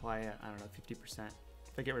multiply at, I don't know, 50%.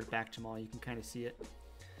 If I get rid of back Jamal, you can kind of see it. A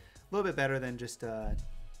little bit better than just,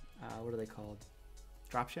 what are they called?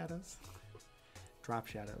 Drop shadows? Drop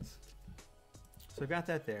shadows. So I've got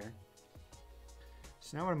that there.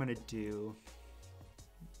 So now what I'm gonna do,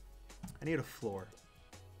 I need a floor.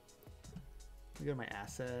 Let me go to my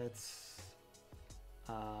assets,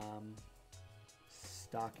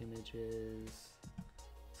 stock images,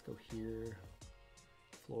 let's go here.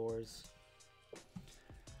 Floors.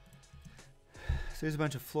 So there's a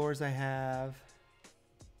bunch of floors I have.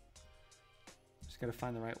 Just gotta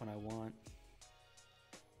find the right one I want.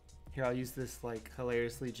 Here, I'll use this like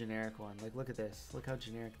hilariously generic one. Like, look at this. Look how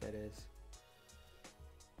generic that is.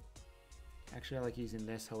 Actually, I like using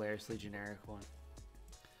this hilariously generic one.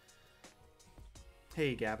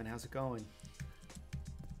 Hey, Gavin, how's it going?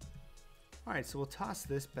 All right, so we'll toss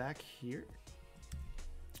this back here.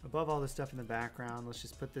 Above all the stuff in the background, let's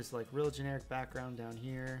just put this like real generic background down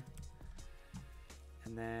here.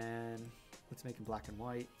 And then let's make it black and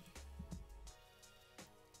white.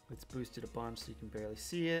 Let's boost it a bunch so you can barely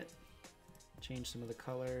see it. Change some of the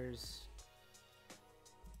colors.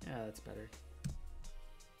 Yeah, that's better.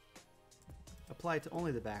 Apply it to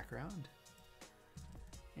only the background.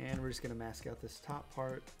 And we're just gonna mask out this top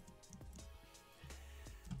part.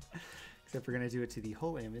 Except we're going to do it to the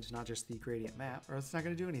whole image, not just the gradient map, or else it's not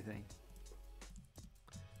going to do anything.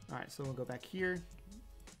 All right, so we'll go back here.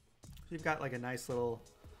 We've got like a nice little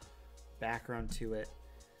background to it.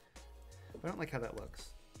 But I don't like how that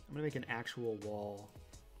looks. I'm going to make an actual wall.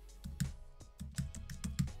 I'm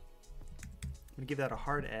going to give that a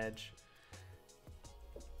hard edge.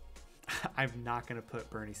 I'm not going to put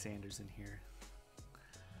Bernie Sanders in here.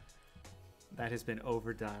 That has been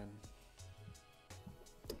overdone.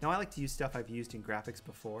 Now I like to use stuff I've used in graphics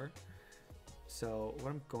before. So what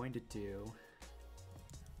I'm going to do,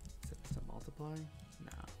 set this to multiply?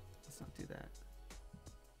 No, let's not do that.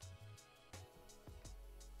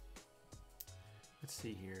 Let's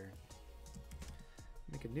see here.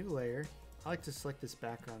 Make a new layer. I like to select this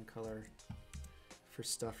background color for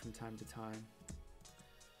stuff from time to time.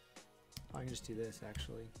 I can just do this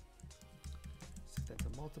actually. Set that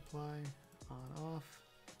to multiply, on, off.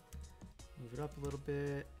 Move it up a little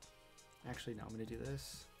bit. Actually, no, I'm going to do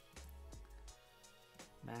this.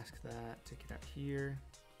 Mask that, take it out here,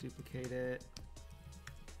 duplicate it,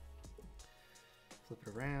 flip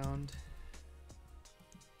it around.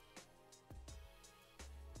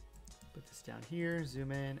 Put this down here,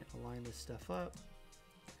 zoom in, and align this stuff up.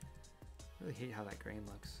 I really hate how that grain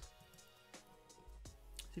looks.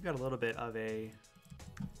 So you've got a little bit of a,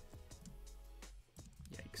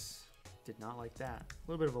 yikes, did not like that.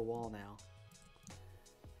 A little bit of a wall now.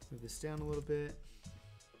 Move this down a little bit.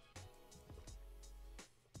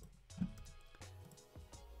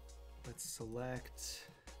 let's select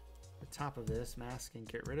the top of this mask and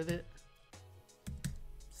get rid of it.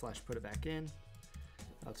 Slash put it back in.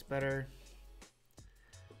 That looks better.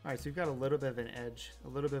 All right, so we've got a little bit of an edge, a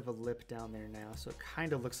little bit of a lip down there now, so it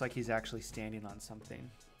kind of looks like he's actually standing on something.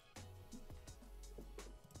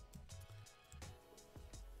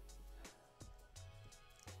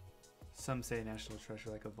 Some say national treasure,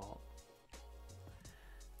 like a vault.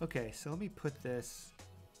 Okay, so let me put this,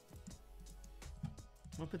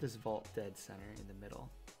 I'm gonna put this vault dead center in the middle.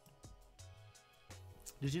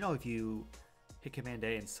 Did you know if you hit Command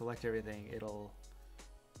A and select everything, it'll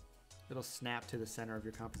snap to the center of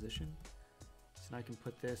your composition? So now I can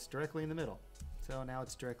put this directly in the middle. So now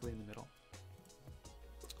it's directly in the middle.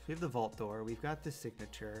 So we have the vault door, we've got the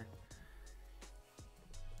signature.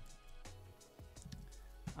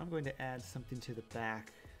 I'm going to add something to the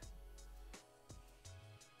back.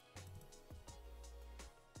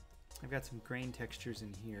 I've got some grain textures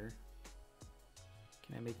in here.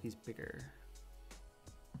 Can I make these bigger?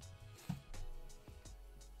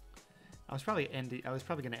 I was probably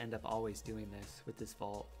going to end up always doing this with this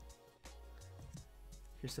vault.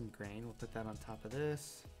 Here's some grain. We'll put that on top of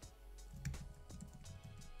this.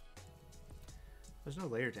 There's no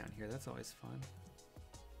layer down here. That's always fun.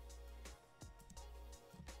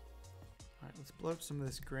 All right, let's blow up some of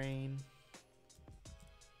this grain.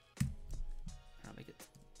 I'll make it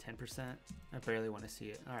 10%. I barely want to see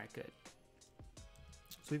it. All right, good.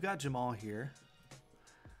 So we've got Jamal here.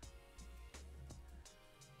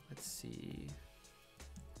 Let's see.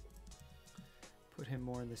 Put him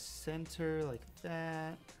more in the center like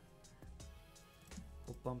that.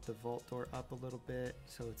 We'll bump the vault door up a little bit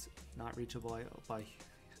so it's not reachable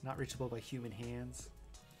by human hands.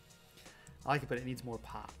 I like it, but it needs more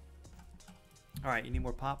pop. All right, you need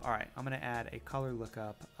more pop? All right, I'm gonna add a color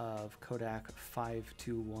lookup of Kodak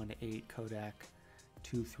 5218 Kodak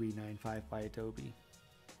 2395 by Adobe.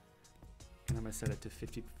 And I'm gonna set it to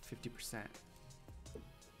 50%.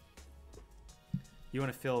 You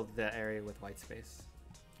want to fill the area with white space.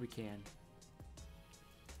 We can.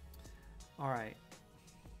 All right.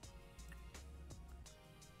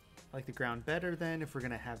 I like the ground better then if we're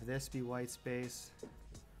going to have this be white space.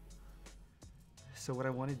 So what I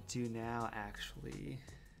want to do now, actually,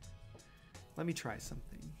 let me try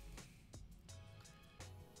something.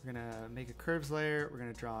 We're going to make a curves layer. We're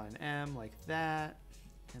going to draw an M like that.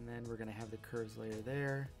 And then we're going to have the curves layer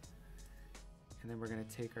there. And then we're going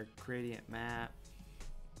to take our gradient map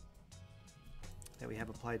that we have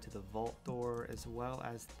applied to the vault door as well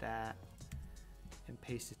as that and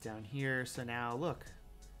paste it down here. So now look,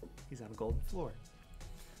 he's on a golden floor.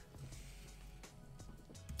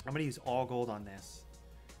 I'm gonna use all gold on this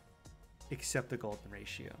except the golden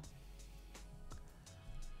ratio.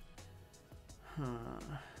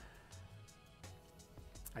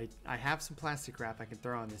 I have some plastic wrap I can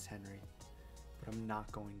throw on this Henry, but I'm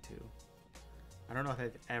not going to. I don't know if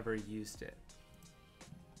I've ever used it.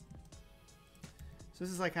 So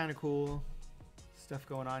this is like kind of cool stuff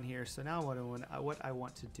going on here. So now what I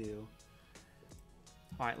want to do.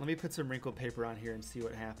 All right, let me put some wrinkled paper on here and see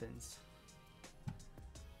what happens.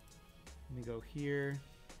 Let me go here.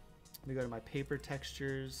 Let me go to my paper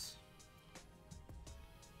textures.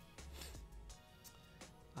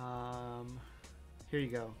 Here you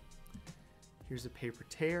go. Here's a paper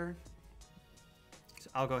tear. So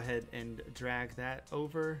I'll go ahead and drag that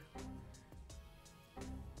over.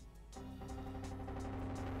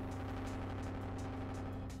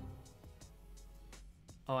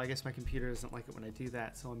 Oh, I guess my computer doesn't like it when I do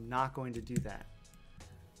that, so I'm not going to do that.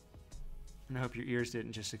 And I hope your ears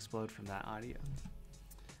didn't just explode from that audio.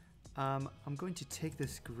 I'm going to take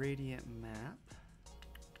this gradient map.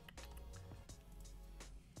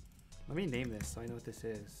 Let me name this so I know what this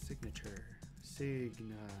is. Signature.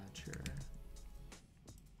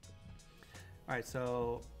 All right,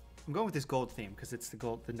 so I'm going with this gold theme because it's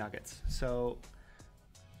the nuggets. So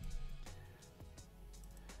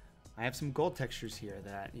I have some gold textures here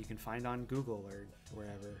that you can find on Google or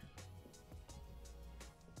wherever.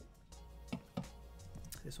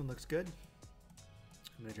 This one looks good.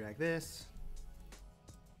 I'm gonna drag this.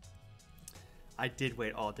 I did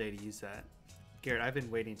wait all day to use that. Garrett, I've been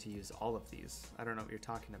waiting to use all of these. I don't know what you're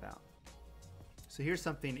talking about. So here's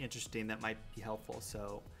something interesting that might be helpful.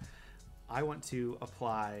 So I want to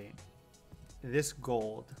apply this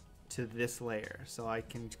gold to this layer. So I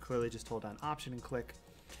can clearly just hold down Option and click,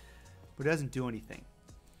 but it doesn't do anything.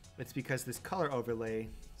 It's because this color overlay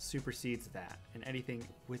supersedes that, and anything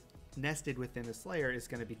nested within this layer is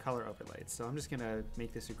going to be color overlaid. So I'm just going to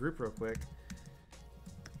make this a group real quick,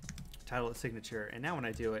 title it signature, and now when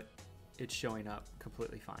I do it, it's showing up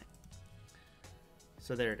completely fine.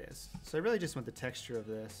 So there it is. So I really just want the texture of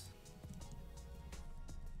this.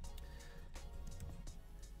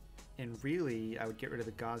 And really, I would get rid of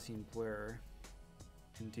the Gaussian blur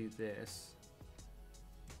and do this.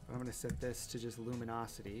 I'm going to set this to just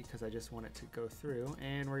luminosity because I just want it to go through.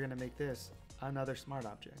 And we're going to make this another smart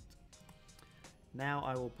object. Now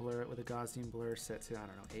I will blur it with a Gaussian blur set to, I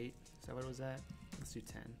don't know, 8. Is that what it was at? Let's do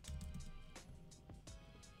 10.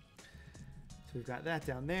 So we've got that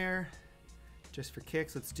down there. Just for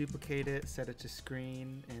kicks, let's duplicate it, set it to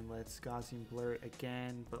screen, and let's Gaussian blur it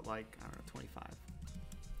again, but like, I don't know, 25.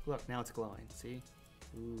 Look, now it's glowing, see?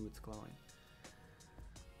 Ooh, it's glowing.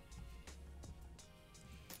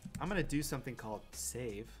 I'm gonna do something called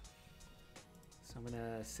save. So I'm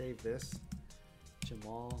gonna save this.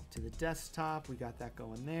 Jamal to the desktop, we got that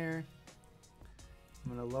going there.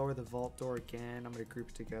 I'm gonna lower the vault door again. I'm gonna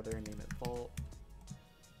group it together and name it vault.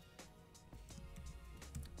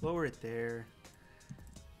 Lower it there.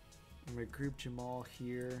 I'm gonna group Jamal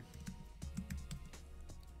here.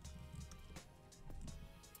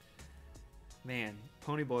 Man,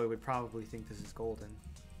 Ponyboy would probably think this is golden.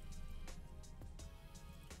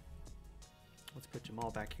 Let's put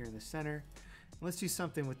Jamal back here in the center. And let's do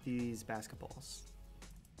something with these basketballs.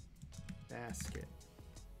 Basketballs.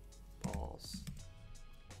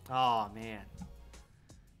 Oh man.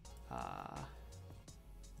 Man,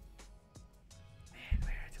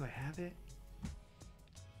 where do I have it?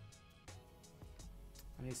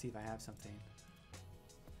 Let me see if I have something.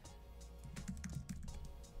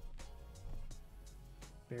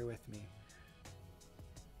 Bear with me.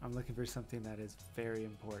 I'm looking for something that is very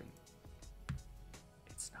important.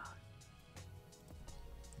 It's not.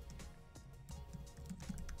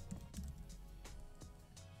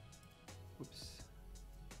 Oops.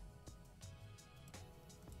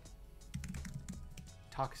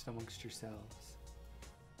 Talk amongst yourselves.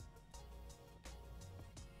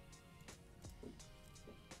 Let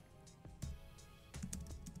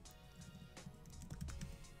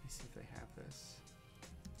me see if they have this.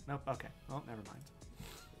 Nope, okay. Well, never mind.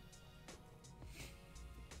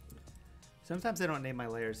 Sometimes I don't name my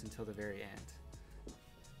layers until the very end.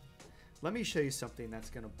 Let me show you something that's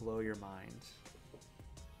going to blow your mind.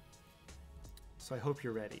 So I hope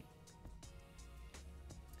you're ready.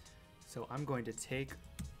 So I'm going to take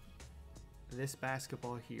this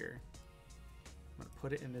basketball here. I'm going to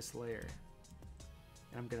put it in this layer.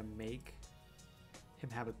 And I'm going to make him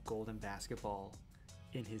have a golden basketball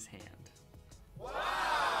in his hand.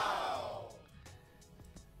 Wow!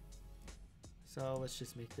 So let's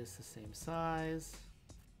just make this the same size.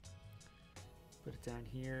 Put it down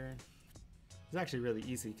here. It's actually really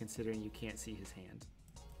easy considering you can't see his hand.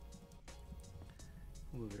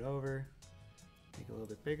 Move it over, make it a little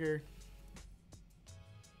bit bigger.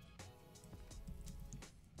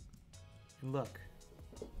 And look,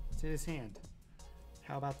 it's in his hand.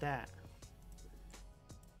 How about that?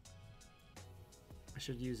 I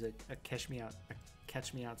should use a catch me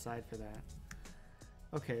outside for that.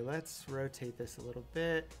 Okay, let's rotate this a little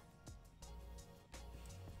bit.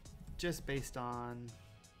 Just based on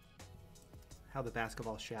how the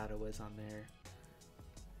basketball shadow is on there.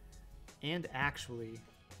 And actually,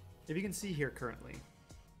 if you can see here currently,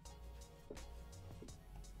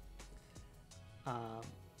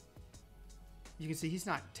 you can see he's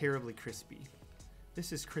not terribly crispy.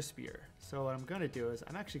 This is crispier. So what I'm gonna do is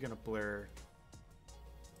I'm actually gonna blur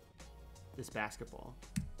this basketball.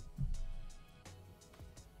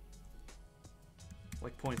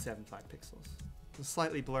 Like 0.75 pixels. I'll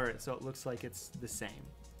slightly blur it so it looks like it's the same.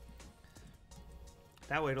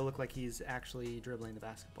 That way it'll look like he's actually dribbling the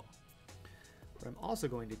basketball. What I'm also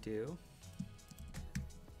going to do,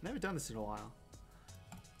 I haven't done this in a while,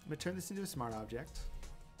 I'm going to turn this into a smart object.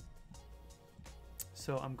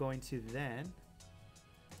 So I'm going to then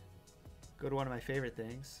go to one of my favorite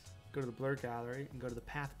things, go to the blur gallery and go to the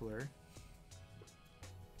path blur.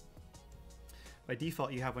 By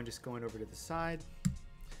default, you have one just going over to the side.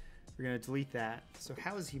 We're going to delete that. So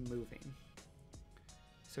how is he moving?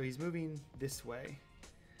 So he's moving this way.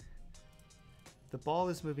 The ball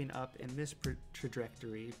is moving up in this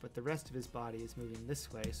trajectory, but the rest of his body is moving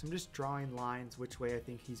this way. So I'm just drawing lines which way I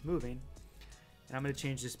think he's moving. And I'm going to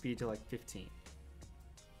change the speed to like 15.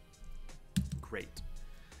 Great.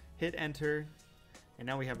 Hit enter. And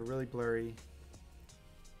now we have a really blurry,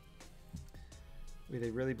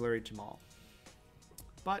 Jamal.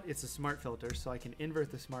 But it's a smart filter, so I can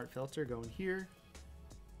invert the smart filter going here.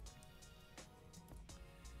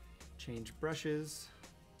 Change brushes.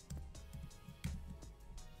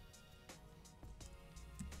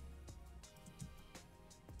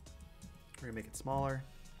 We're gonna make it smaller.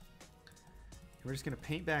 And we're just gonna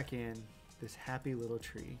paint back in this happy little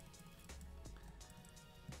tree.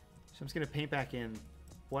 So I'm just going to paint back in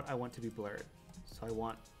what I want to be blurred. So I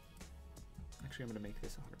want, actually I'm going to make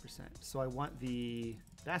this 100%. So I want the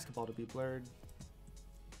basketball to be blurred.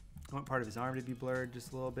 I want part of his arm to be blurred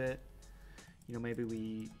just a little bit. You know, maybe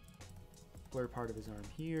we blur part of his arm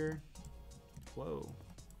here. Whoa,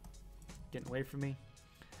 getting away from me.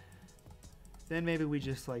 Then maybe we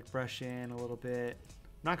just like brush in a little bit.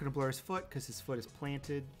 I'm not going to blur his foot because his foot is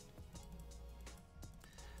planted.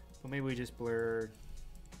 But maybe we just blur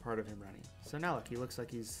part of him running. So now look, he looks like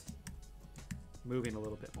he's moving a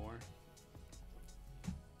little bit more.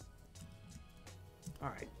 All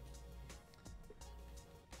right.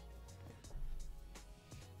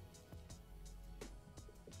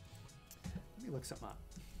 Let me look something up.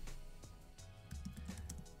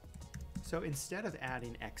 So instead of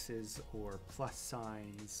adding X's or plus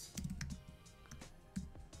signs,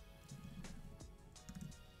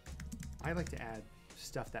 I like to add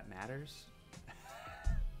stuff that matters,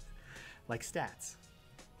 like stats.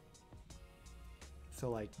 So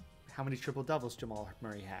like how many triple doubles Jamal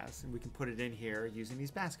Murray has, and we can put it in here using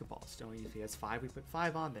these basketballs. Don't we? If he has 5, we put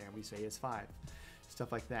 5 on there, and we say he has 5.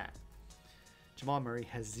 Stuff like that. Jamal Murray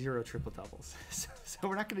has 0 triple doubles, so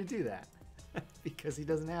we're not going to do that because he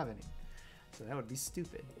doesn't have any. So that would be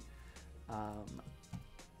stupid.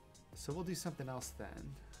 So we'll do something else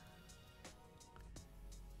then.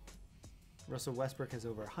 Russell Westbrook has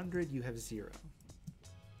over 100. You have 0.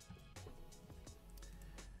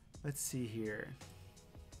 Let's see here.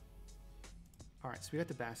 All right, so we got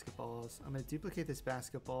the basketballs. I'm going to duplicate this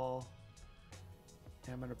basketball,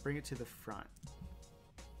 and I'm going to bring it to the front.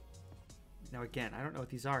 Now again, I don't know what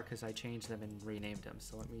these are because I changed them and renamed them.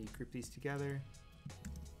 So let me group these together.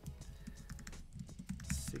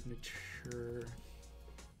 Signature.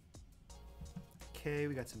 Okay,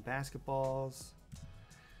 we got some basketballs.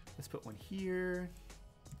 Let's put one here.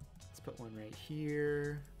 Let's put one right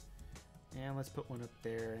here. And let's put one up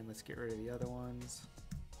there, and let's get rid of the other ones.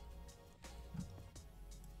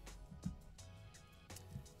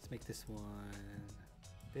 Let's make this one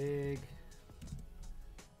big.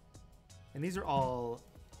 And these are all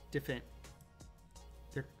different.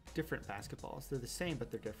 They're different basketballs. They're the same, but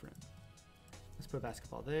they're different. Let's put a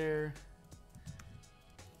basketball there.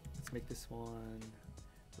 Let's make this one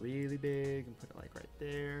really big and put it like right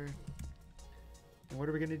there. And what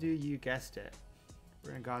are we gonna do? You guessed it.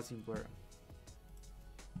 We're gonna Gaussian blur.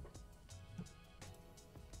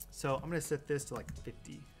 So I'm gonna set this to like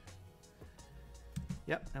 50.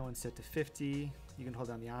 Yep, that one's set to 50. You can hold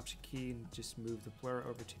down the Option key and just move the blur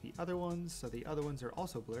over to the other ones. So the other ones are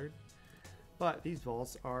also blurred, but these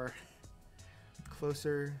balls are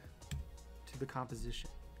closer to the composition.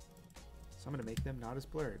 So I'm gonna make them not as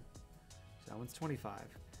blurred. So that one's 25.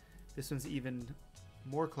 This one's even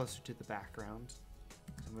more closer to the background.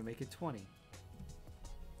 So I'm gonna make it 20.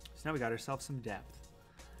 So now we got ourselves some depth.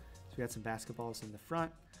 So we got some basketballs in the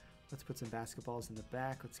front. Let's put some basketballs in the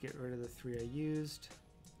back. Let's get rid of the 3 I used.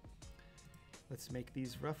 Let's make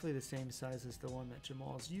these roughly the same size as the one that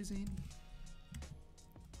Jamal's using.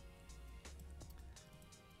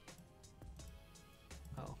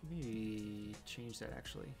 Oh, maybe change that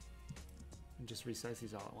actually. And just resize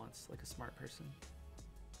these all at once, like a smart person.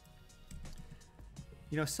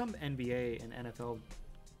 You know, some NBA and NFL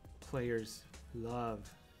players love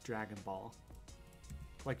Dragon Ball,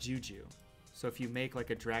 like Juju. So if you make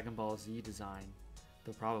like a Dragon Ball Z design,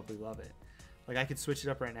 they'll probably love it. Like I could switch it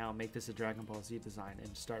up right now and make this a Dragon Ball Z design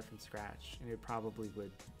and start from scratch, and it probably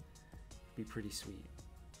would be pretty sweet.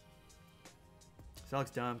 So that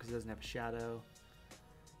looks dumb because it doesn't have a shadow.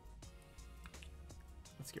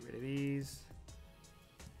 Let's get rid of these.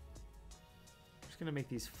 I'm just gonna make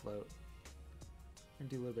these float. I'm gonna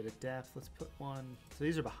do a little bit of depth. Let's put one. So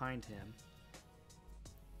these are behind him.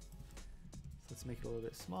 Let's make it a little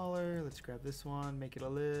bit smaller. Let's grab this one, make it a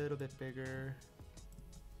little bit bigger.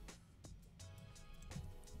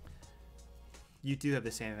 You do have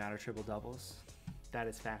the same amount of triple doubles. That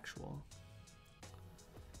is factual.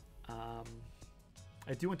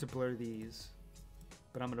 I do want to blur these,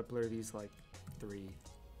 but I'm gonna blur these like 3.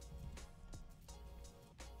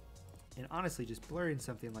 And honestly, just blurring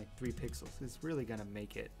something like 3 pixels is really gonna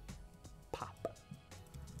make it pop.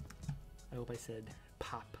 I hope I said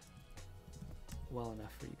pop well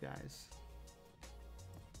enough for you guys.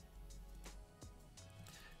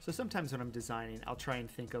 So sometimes when I'm designing, I'll try and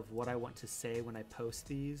think of what I want to say when I post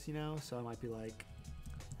these, you know? So I might be like,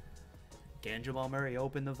 can Jamal Murray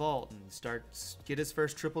open the vault and get his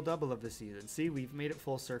first triple-double of the season? See, we've made it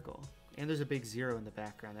full circle. And there's a big 0 in the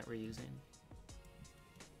background that we're using.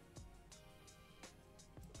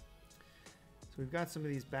 So we've got some of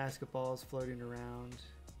these basketballs floating around.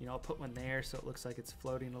 You know, I'll put one there so it looks like it's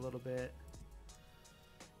floating a little bit.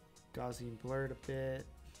 Gaussian blurred a bit.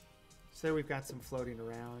 So there we've got some floating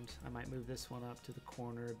around. I might move this one up to the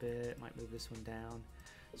corner a bit, might move this one down.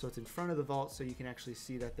 So it's in front of the vault so you can actually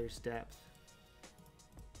see that there's depth.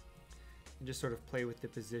 And just sort of play with the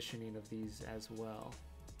positioning of these as well.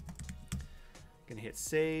 Gonna hit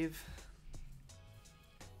save.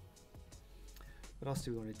 What else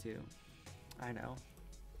do we want to do? I know.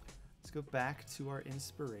 Let's go back to our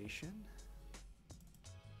inspiration.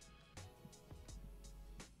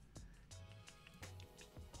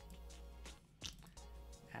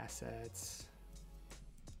 Assets.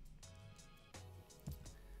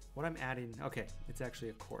 What I'm adding, okay, it's actually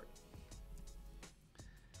a court.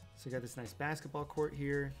 So we got this nice basketball court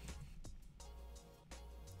here.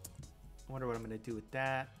 I wonder what I'm going to do with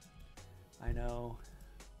that. I know.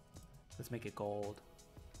 Let's make it gold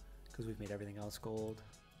because we've made everything else gold.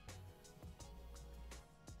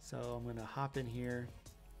 So I'm going to hop in here,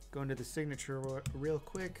 go into the signature real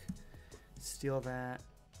quick, steal that.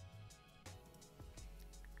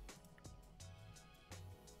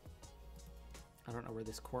 I don't know where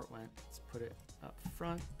this court went. Let's put it up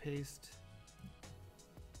front, paste.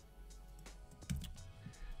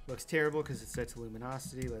 Looks terrible because it's set to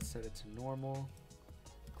luminosity. Let's set it to normal.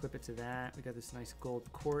 Clip it to that. We got this nice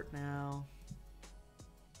gold court now.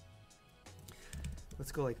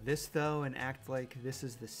 Let's go like this though and act like this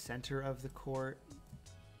is the center of the court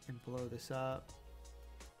and blow this up.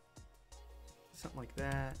 Something like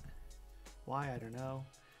that. Why? I don't know.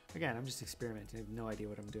 Again, I'm just experimenting. I have no idea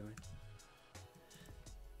what I'm doing.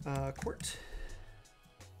 Court.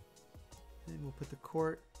 And we'll put the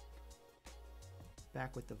court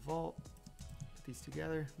back with the vault. Put these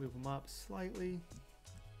together, move them up slightly.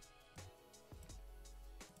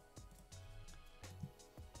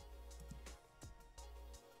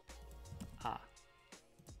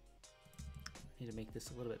 Need to make this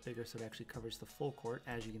a little bit bigger so it actually covers the full court.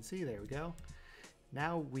 As you can see, there we go.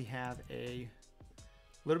 Now we have a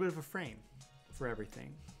little bit of a frame for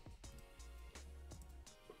everything.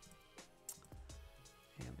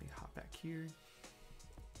 And we hop back here.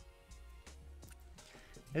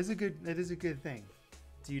 It is a good thing.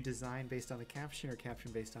 Do you design based on the caption or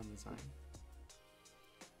caption based on the design?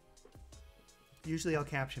 Usually I'll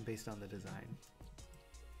caption based on the design.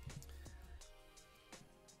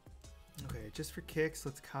 Okay, just for kicks,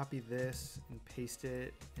 let's copy this and paste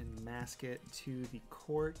it and mask it to the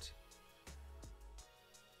court.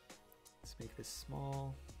 Let's make this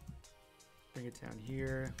small. Bring it down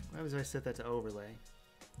here. Why was I set that to overlay?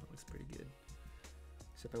 That looks pretty good.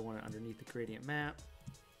 Except I want it underneath the gradient map.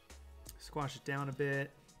 Squash it down a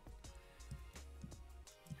bit.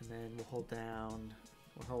 And then we'll hold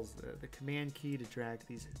the command key to drag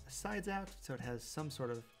these sides out so it has some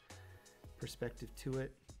sort of perspective to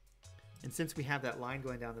it. And since we have that line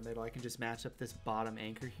going down the middle, I can just match up this bottom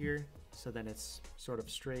anchor here so then it's sort of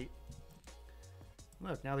straight.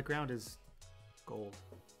 Look, now the ground is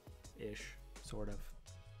gold-ish, sort of.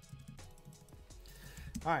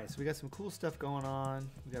 All right, so we got some cool stuff going on.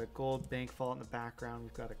 We got a gold bank vault in the background.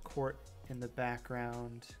 We've got a court in the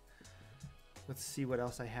background. Let's see what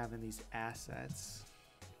else I have in these assets.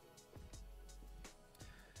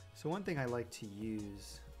 So one thing I like to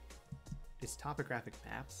use is topographic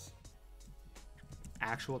maps.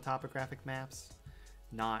 Actual topographic maps,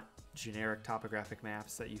 not generic topographic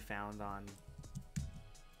maps that you found on,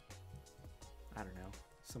 I don't know,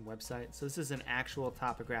 some website. So this is an actual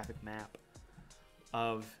topographic map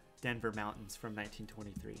of Denver mountains from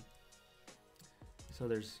 1923. So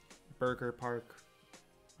there's Burger Park,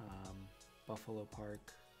 Buffalo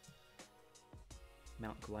Park,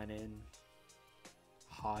 Mount Glennon,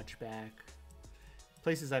 Hodgeback,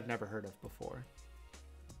 places I've never heard of before.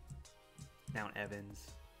 Mount Evans.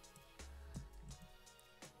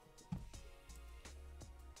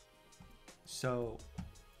 So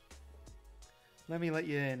let me let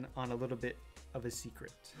you in on a little bit of a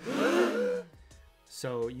secret.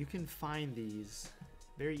 So you can find these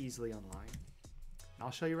very easily online.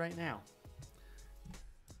 I'll show you right now.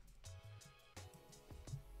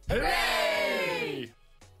 Hooray!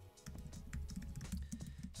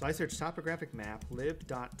 So I searched topographic map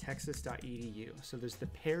lib.texas.edu. So there's the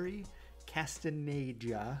Perry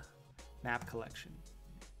Castaneda map collection.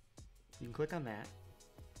 You can click on that.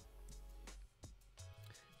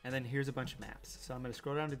 And then here's a bunch of maps. So I'm going to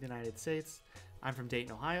scroll down to the United States. I'm from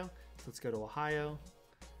Dayton, Ohio. So let's go to Ohio.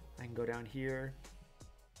 I can go down here.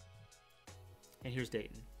 And here's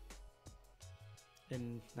Dayton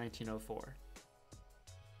in 1904.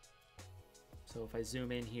 So if I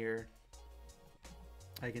zoom in here,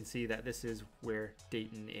 I can see that this is where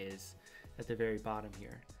Dayton is at the very bottom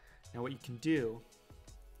here. Now what you can do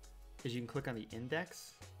is you can click on the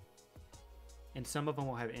index, and some of them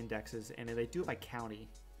will have indexes, and they do it by county.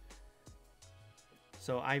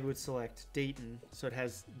 So I would select Dayton, so it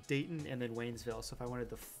has Dayton and then Waynesville. So if I wanted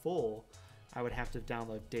the full, I would have to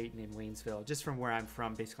download Dayton and Waynesville, just from where I'm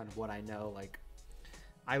from, based on what I know. Like,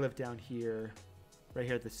 I live down here, right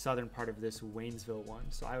here at the southern part of this Waynesville one.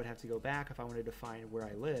 So I would have to go back if I wanted to find where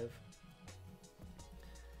I live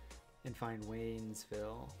and find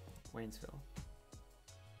Waynesville.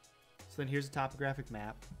 So then here's a topographic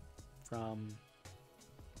map from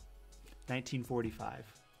 1945.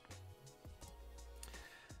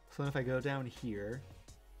 So then if I go down here,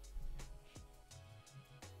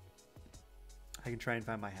 I can try and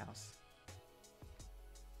find my house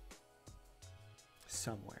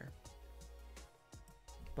somewhere.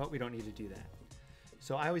 But we don't need to do that.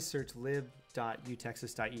 So I always search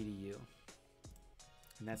lib.utexas.edu,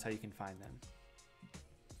 and that's how you can find them.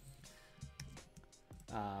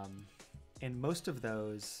 And most of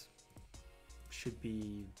those should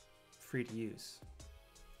be free to use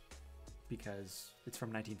because it's from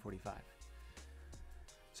 1945.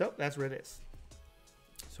 So that's where it is.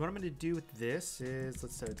 So what I'm going to do with this is,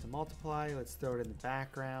 let's set it to multiply. Let's throw it in the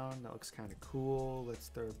background. That looks kind of cool. Let's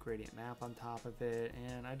throw a gradient map on top of it.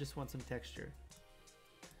 And I just want some texture.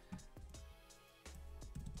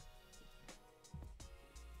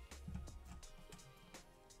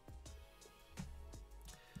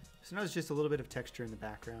 So now there's just a little bit of texture in the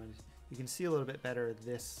background. You can see a little bit better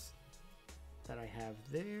this that I have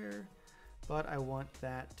there, but I want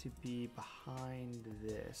that to be behind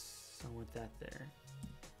this. So I want that there.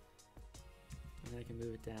 And then I can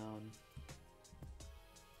move it down.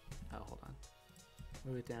 Oh, hold on.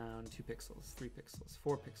 Move it down 2 pixels, 3 pixels,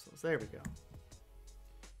 4 pixels. There we go.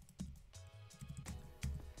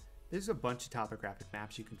 There's a bunch of topographic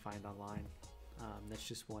maps you can find online. That's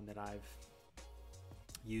just one that I've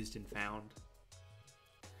used and found.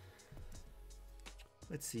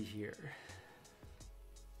 Let's see here.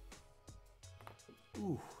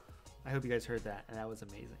 Ooh, I hope you guys heard that, and that was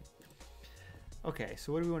amazing. Okay,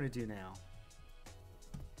 so what do we want to do now?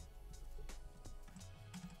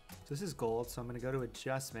 So this is gold, so I'm going to go to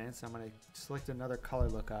adjustments. I'm going to select another color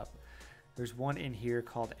lookup. There's one in here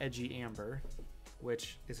called Edgy Amber,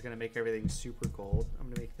 which is going to make everything super gold. I'm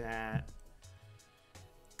going to make that,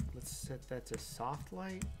 let's set that to soft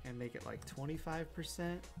light and make it like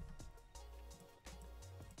 25%.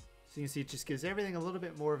 So you can see it just gives everything a little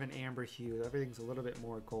bit more of an amber hue. Everything's a little bit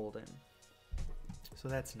more golden. So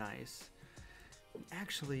that's nice.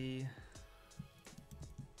 Actually,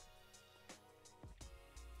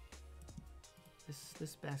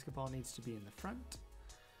 this basketball needs to be in the front. So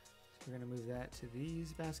we're gonna move that to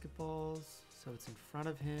these basketballs. So it's in front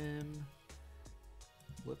of him.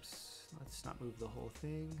 Whoops, let's not move the whole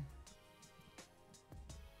thing.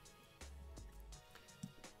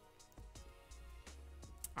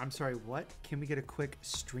 I'm sorry, what? Can we get a quick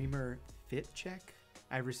streamer fit check?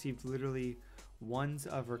 I've received literally ones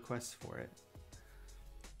of requests for it.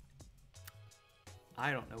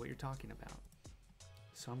 I don't know what you're talking about.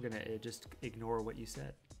 So I'm gonna just ignore what you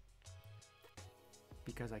said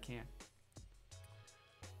because I can.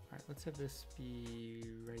 All right, let's have this be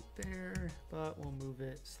right there, but we'll move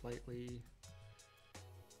it slightly.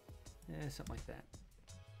 Something like that.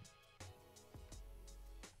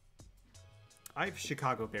 I have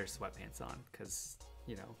Chicago Bears sweatpants on because,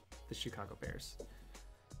 you know, the Chicago Bears.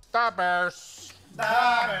 The Bears.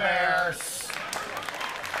 The Bears.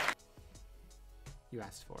 You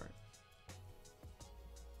asked for it.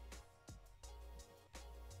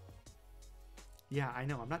 Yeah, I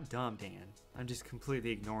know. I'm not dumb, Dan. I'm just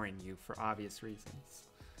completely ignoring you for obvious reasons.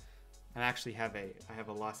 I actually have a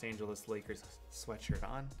Los Angeles Lakers sweatshirt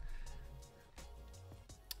on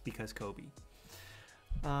because Kobe.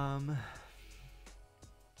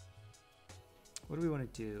 What do we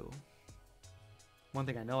want to do? One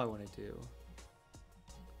thing I know I want to do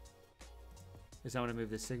is I want to move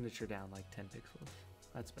the signature down like 10 pixels.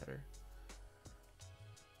 That's better.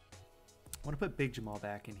 I want to put Big Jamal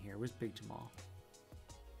back in here. Where's Big Jamal?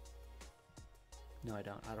 No, I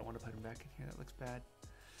don't. I don't want to put him back in here. That looks bad.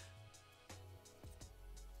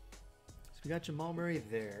 So we got Jamal Murray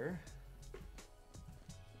there.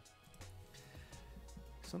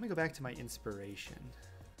 So let me go back to my inspiration,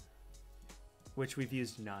 which we've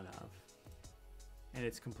used none of. And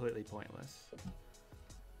it's completely pointless.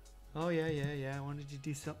 Oh, yeah. I wanted you to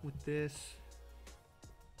do something with this.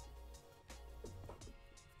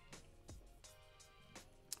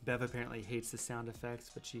 Bev apparently hates the sound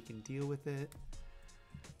effects, but she can deal with it.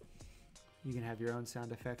 You can have your own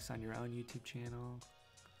sound effects on your own YouTube channel.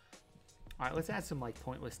 All right, let's add some like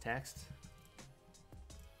pointless text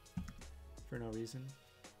for no reason.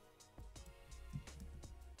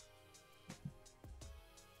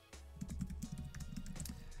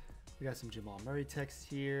 We got some Jamal Murray text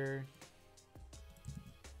here.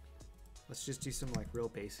 Let's just do some like real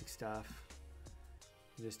basic stuff.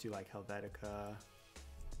 Just do like Helvetica.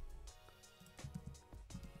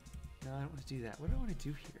 No, I don't want to do that. What do I want to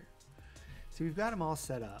do here? So we've got them all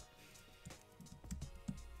set up.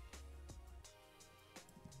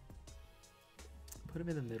 Put them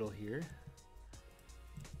in the middle here.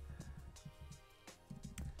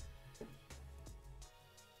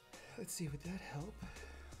 Let's see, would that help?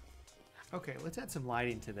 Okay, let's add some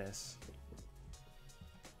lighting to this.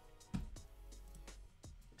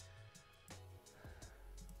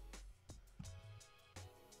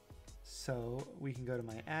 So we can go to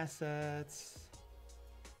my assets,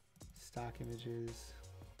 stock images,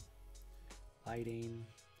 lighting,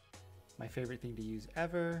 my favorite thing to use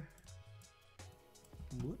ever.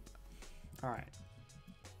 Whoop. All right.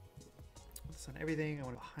 This on everything. I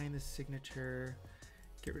want to behind the signature,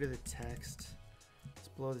 get rid of the text. Let's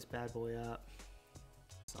blow this bad boy up.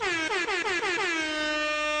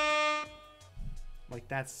 Like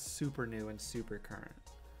that's super new and super current.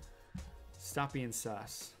 Stop being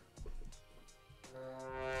sus.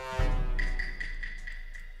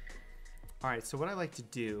 All right, so what I like to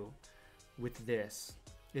do with this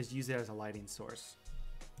is use it as a lighting source.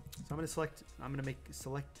 So I'm gonna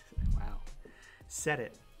set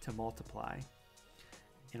it to multiply.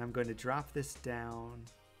 And I'm going to drop this down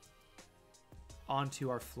onto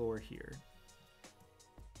our floor here.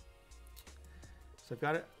 So I've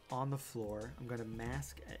got it on the floor. I'm gonna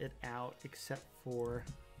mask it out except for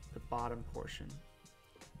the bottom portion.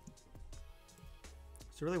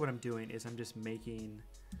 So really what I'm doing is I'm just making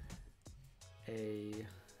a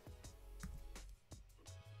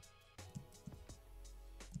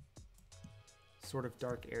sort of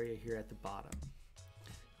dark area here at the bottom.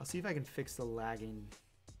 I'll see if I can fix the lagging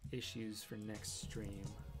issues for next stream.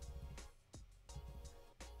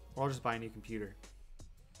 Or I'll just buy a new computer.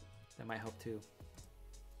 That might help too.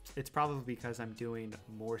 It's probably because I'm doing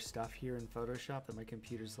more stuff here in Photoshop that my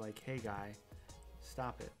computer's like, hey guy,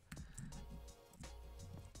 stop it.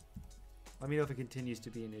 Let me know if it continues to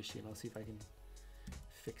be an issue and I'll see if I can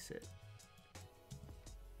fix it.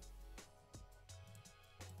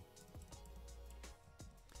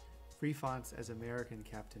 Free fonts as American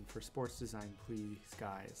captain for sports design, please,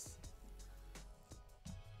 guys.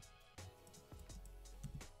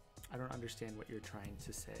 I don't understand what you're trying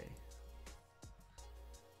to say.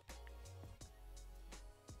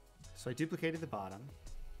 So I duplicated the bottom.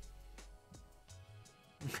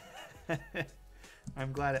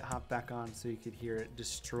 I'm glad it hopped back on so you could hear it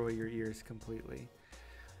destroy your ears completely.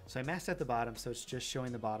 So I masked at the bottom so it's just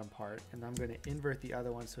showing the bottom part, and I'm going to invert the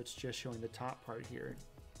other one so it's just showing the top part here.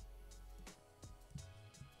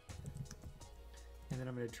 And then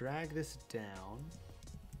I'm going to drag this down.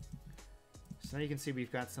 So now you can see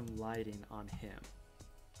we've got some lighting on him.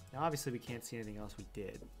 Now obviously we can't see anything else we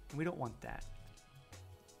did, and we don't want that.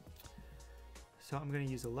 So I'm going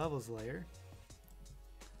to use a levels layer.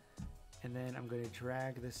 And then I'm going to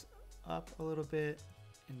drag this up a little bit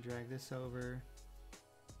and drag this over.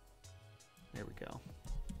 There we go.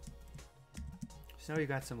 So now we've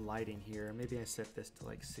got some lighting here. Maybe I set this to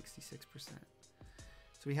like 66%. So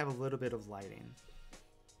we have a little bit of lighting.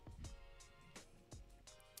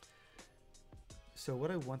 So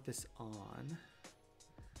what I want this on,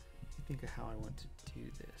 think of how I want to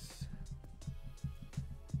do this.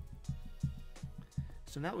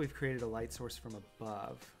 So now that we've created a light source from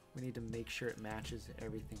above, we need to make sure it matches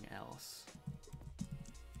everything else.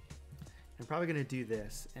 I'm probably going to do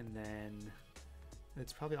this, and then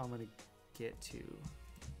that's probably all I'm going to get to.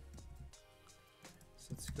 So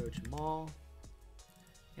let's go Jamal,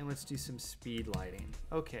 and let's do some speed lighting.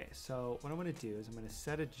 Okay, so what I'm going to do is I'm going to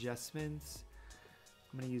set adjustments.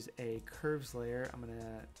 I'm going to use a curves layer.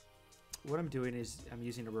 What I'm doing is I'm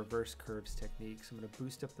using a reverse curves technique. So I'm going to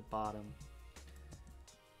boost up the bottom.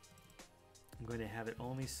 I'm going to have it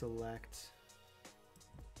only select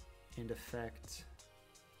and affect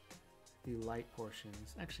the light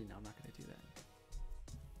portions. Actually, no, I'm not going to do that.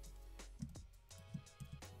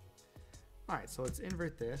 All right, so let's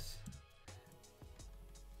invert this.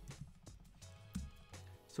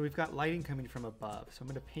 So we've got lighting coming from above. So I'm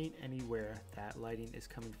going to paint anywhere that lighting is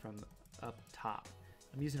coming from up top.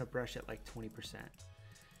 I'm using a brush at like 20%.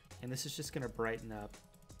 And this is just going to brighten up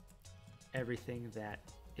everything that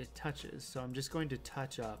it touches. So I'm just going to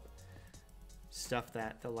touch up stuff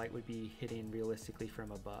that the light would be hitting realistically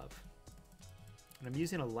from above. And I'm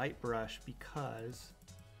using a light brush because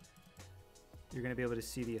you're going to be able to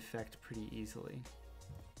see the effect pretty easily.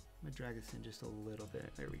 I'm going to drag this in just a little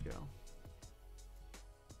bit. There we go.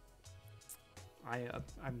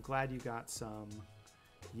 I'm glad you got some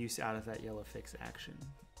use out of that yellow fix action.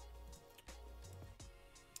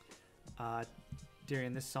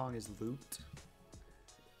 Darian, this song is looped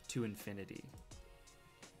to infinity.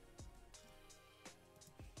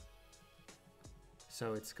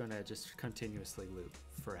 So it's gonna just continuously loop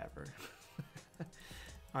forever.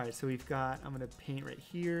 All right, so we've got, I'm gonna paint right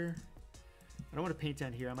here. I don't want to paint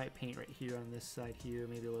down here. I might paint right here on this side here,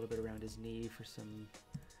 maybe a little bit around his knee for some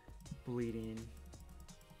bleeding.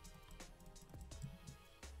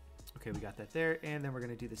 Okay, we got that there, and then we're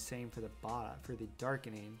gonna do the same for the bottom, for the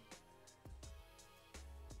darkening.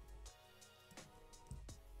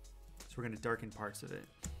 So we're gonna darken parts of it.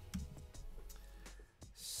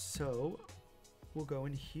 So we'll go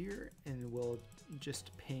in here and we'll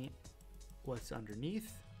just paint what's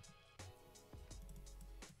underneath.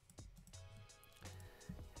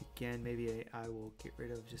 Again, maybe I will get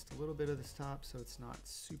rid of just a little bit of this top so it's not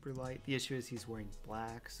super light. The issue is he's wearing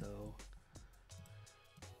black, so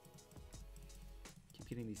keep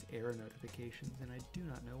getting these error notifications and I do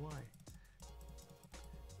not know why.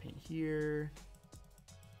 Paint here.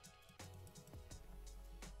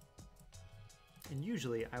 And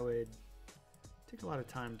usually I would take a lot of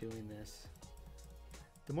time doing this.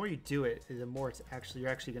 The more you do it, the more it's you're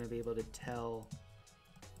actually going to be able to tell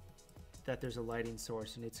that there's a lighting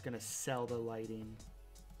source, and it's going to sell the lighting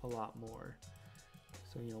a lot more.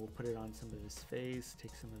 So, you know, we'll put it on some of his face,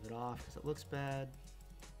 take some of it off because it looks bad.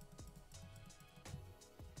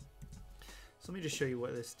 So let me just show you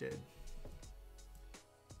what this did.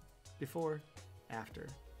 Before, after.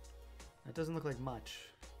 That doesn't look like much,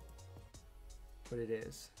 but it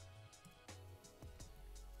is.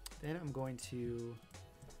 Then I'm going to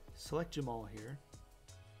select Jamal here.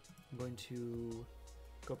 I'm going to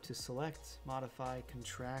go up to select, modify,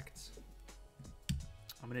 contract.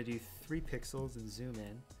 I'm going to do 3 pixels and zoom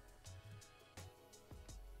in.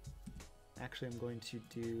 Actually, I'm going to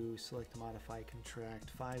do select, modify,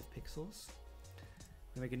 contract 5 pixels.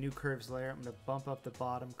 I'm going to make a new curves layer. I'm going to bump up the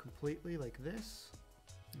bottom completely like this.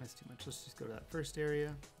 That's too much. Let's just go to that first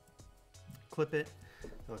area. Clip it.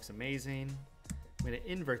 That looks amazing. I'm going to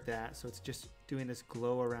invert that so it's just doing this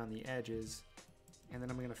glow around the edges, and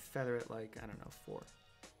then I'm going to feather it like, I don't know, 4.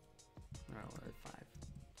 I don't know, 5.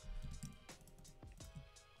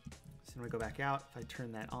 So when I go back out, if I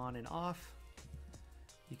turn that on and off,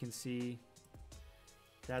 you can see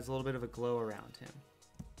it adds a little bit of a glow around him.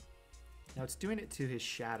 Now it's doing it to his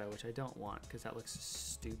shadow, which I don't want because that looks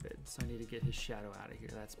stupid. So I need to get his shadow out of here.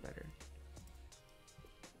 That's better.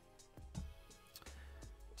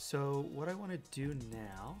 So what I want to do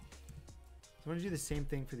now, I want to do the same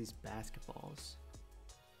thing for these basketballs.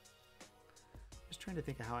 Just trying to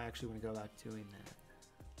think of how I actually want to go about doing that.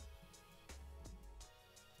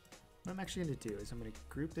 What I'm actually going to do is I'm going to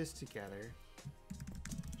group this together,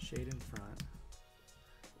 shade in front.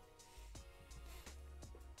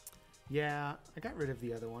 Yeah, I got rid of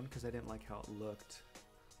the other one because I didn't like how it looked.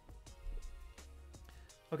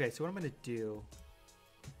 Okay, so what I'm going to do,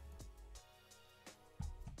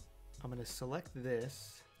 I'm going to select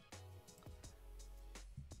this.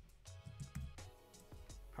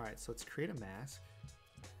 All right, so let's create a mask.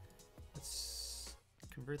 Let's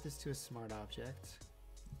convert this to a smart object.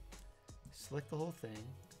 Select the whole thing,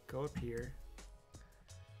 go up here.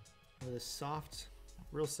 With a soft,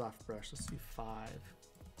 real soft brush, let's do 5.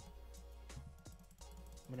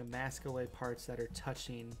 I'm gonna mask away parts that are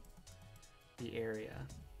touching the area.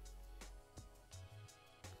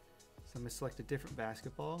 So I'm gonna select a different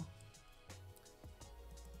basketball.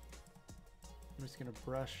 I'm just gonna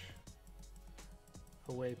brush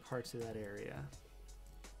away parts of that area.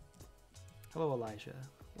 Hello, Elijah.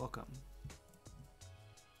 Welcome.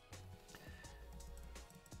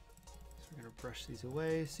 So we're gonna brush these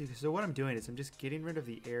away. So what I'm doing is I'm just getting rid of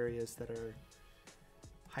the areas that are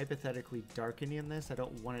hypothetically darkening this. I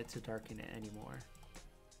don't want it to darken it anymore.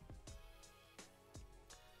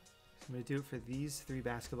 So I'm gonna do it for these 3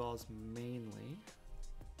 basketballs mainly.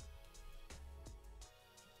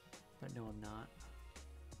 But no, I'm not.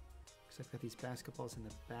 Because I've got these basketballs in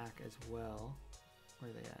the back as well. Where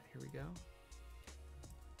are they at? Here we go.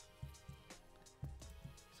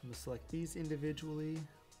 So I'm gonna select these individually.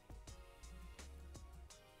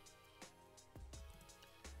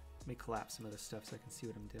 Let me collapse some of this stuff so I can see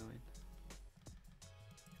what I'm doing.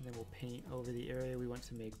 And then we'll paint over the area we want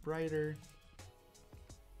to make brighter.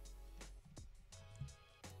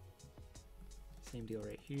 Same deal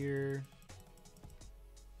right here.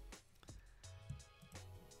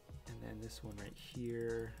 And then this one right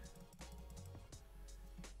here.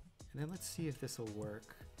 And then let's see if this will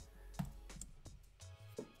work.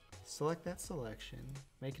 Select that selection,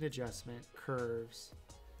 make an adjustment, curves,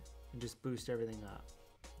 and just boost everything up,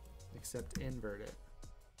 except invert it.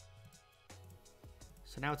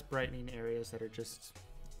 So now it's brightening areas that are just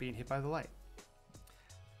being hit by the light.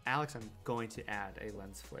 Alex, I'm going to add a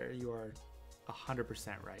lens flare. You are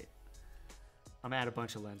 100% right. I'm gonna add a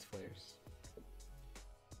bunch of lens flares.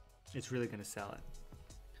 It's really gonna sell it.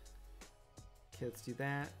 Okay, let's do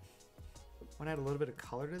that. I wanna add a little bit of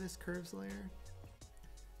color to this curves layer.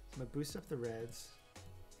 So I'm gonna boost up the reds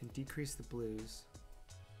and decrease the blues.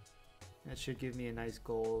 That should give me a nice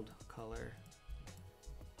gold color.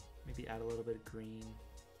 Maybe add a little bit of green.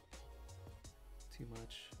 Too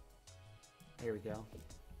much. There we go.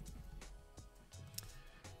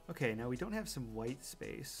 Okay, now we don't have some white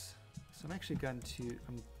space. So I'm actually going to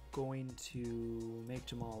make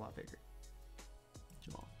Jamal a lot bigger.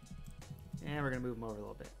 Jamal. And we're gonna move him over a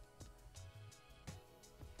little bit.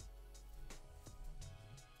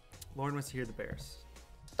 Lauren wants to hear the Bears.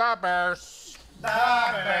 The Bears. The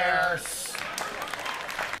Bears.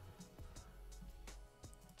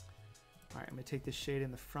 All right, I'm gonna take this shade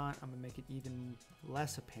in the front. I'm gonna make it even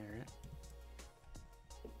less apparent.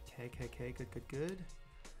 Okay, good.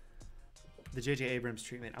 The J.J. Abrams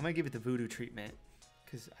treatment. I'm gonna give it the voodoo treatment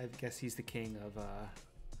because I guess he's the king of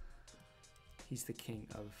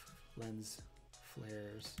lens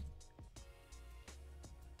flares.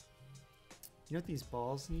 You know what these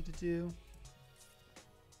balls need to do?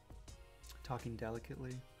 Talking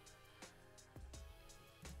delicately.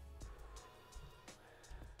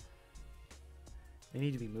 They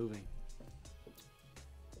need to be moving.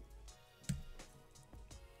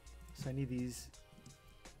 So I need these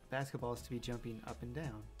basketballs to be jumping up and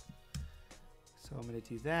down. So I'm going to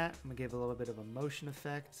do that. I'm going to give a little bit of a motion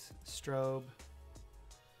effect, strobe.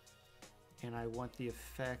 And I want the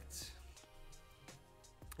effect,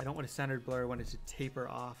 I don't want a centered blur, I want it to taper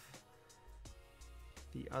off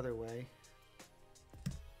the other way.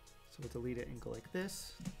 So we'll delete it and go like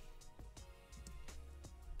this.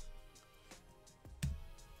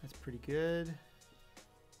 That's pretty good.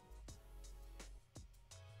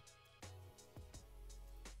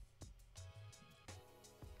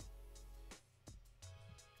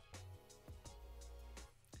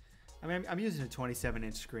 I mean, I'm using a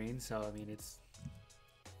 27-inch screen, so I mean, it's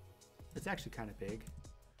actually kind of big.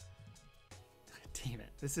 Damn it.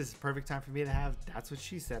 This is perfect time for me to have "That's What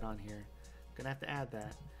She Said" on here. I'm gonna have to add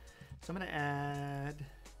that. So I'm gonna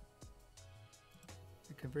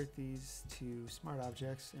convert these to smart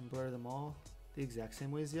objects and blur them all the exact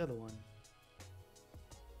same way as the other one.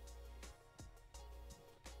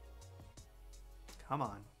 Come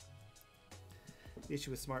on. The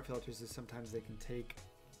issue with smart filters is sometimes they can take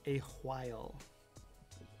a while.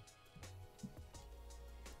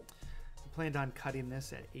 I planned on cutting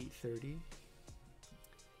this at 8:30,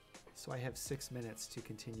 so I have 6 minutes to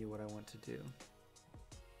continue what I want to do.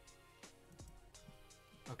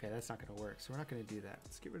 Okay, that's not going to work, so we're not going to do that.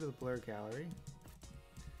 Let's get rid of the blur gallery.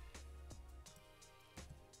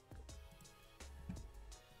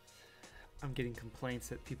 I'm getting complaints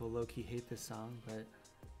that people low-key hate this song, but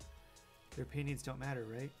their opinions don't matter,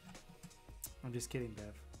 right? I'm just kidding,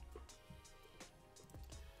 Bev.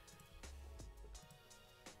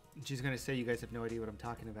 She's gonna say you guys have no idea what I'm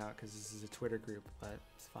talking about because this is a Twitter group, but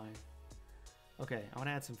it's fine. Okay, I want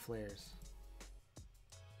to add some flares.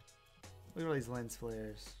 Look at all these lens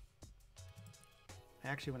flares. I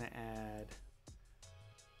actually want to add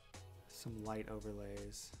some light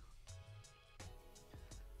overlays.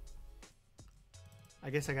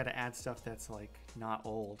 I guess I got to add stuff that's like not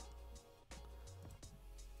old.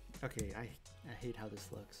 Okay, I hate how this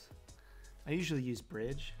looks. I usually use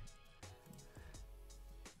bridge,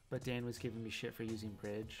 but Dan was giving me shit for using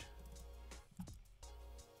bridge.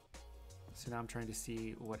 So now I'm trying to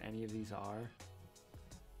see what any of these are.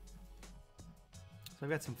 So I've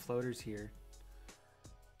got some floaters here.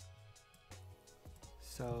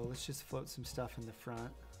 So let's just float some stuff in the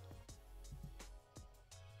front.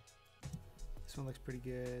 This one looks pretty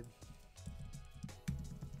good.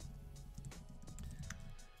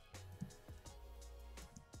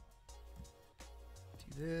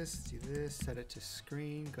 Do this, set it to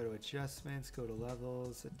screen, go to adjustments, go to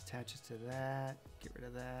levels, attach it to that, get rid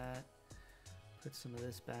of that, put some of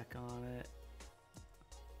this back on it.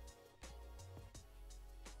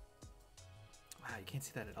 Wow, you can't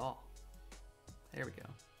see that at all. There we go.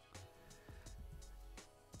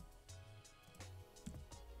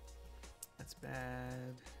 That's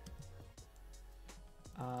bad.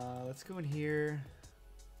 Let's go in here.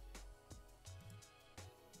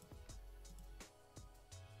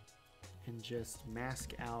 can just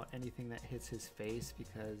mask out anything that hits his face,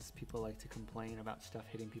 because people like to complain about stuff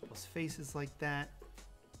hitting people's faces like that.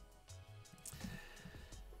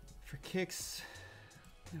 For kicks,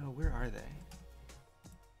 where are they?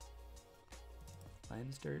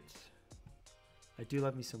 Lens dirts. I do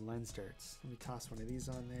love me some lens dirts. Let me toss one of these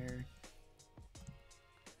on there.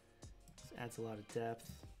 This adds a lot of depth.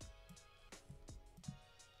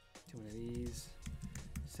 Do one of these.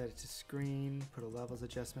 Set it to screen. Put a levels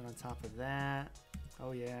adjustment on top of that.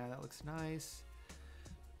 Oh yeah, that looks nice.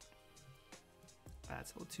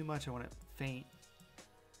 That's a little too much. I want it faint.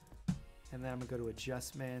 And then I'm gonna go to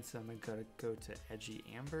adjustments. I'm gonna go to edgy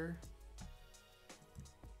amber.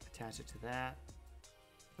 Attach it to that.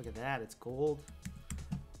 Look at that, it's gold.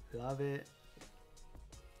 Love it.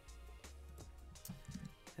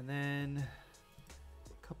 And then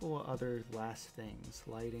a couple of other last things.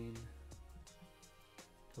 Lighting.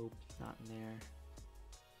 Nope, not in there.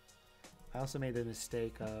 I also made the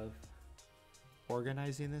mistake of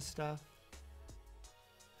organizing this stuff.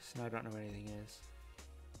 So now I don't know what anything is.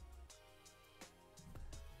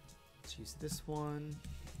 Let's use this one.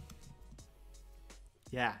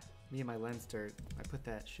 Yeah, me and my lens dirt. I put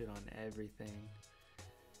that shit on everything.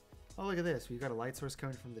 Oh, look at this. We've got a light source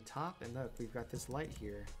coming from the top, and look, we've got this light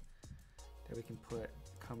here that we can put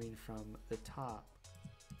coming from the top.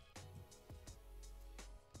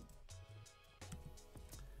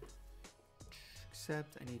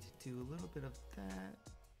 Except I need to do a little bit of that.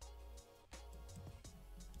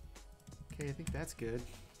 Okay, I think that's good.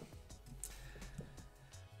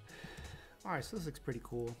 All right, so this looks pretty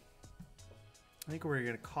cool. I think we're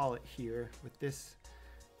gonna call it here with this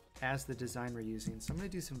as the design we're using. So I'm gonna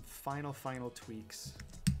do some final tweaks.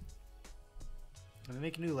 I'm gonna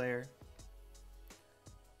make a new layer.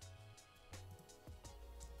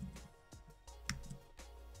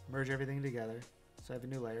 Merge everything together. So I have a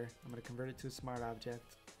new layer. I'm gonna convert it to a smart object.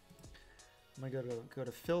 I'm gonna go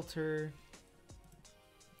to filter.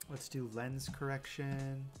 Let's do lens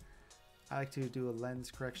correction. I like to do a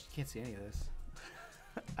lens correction. You can't see any of this.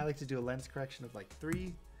 I like to do a lens correction of like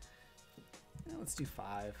 3. Yeah, let's do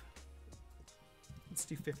 5. Let's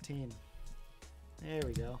do 15. There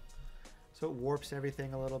we go. So it warps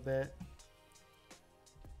everything a little bit.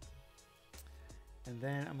 And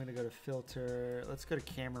then I'm gonna go to filter. Let's go to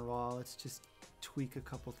camera raw. Let's just tweak a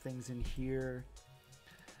couple things in here.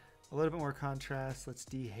 A little bit more contrast. Let's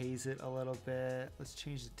dehaze it a little bit. Let's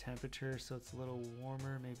change the temperature so it's a little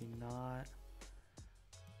warmer, maybe not.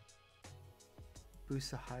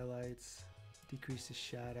 Boost the highlights, decrease the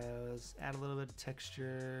shadows, add a little bit of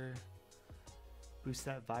texture, boost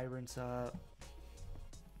that vibrance up.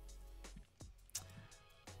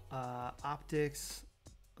 Optics,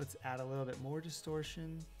 let's add a little bit more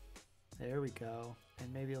distortion. There we go.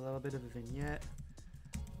 And maybe a little bit of a vignette.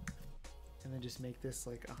 And then just make this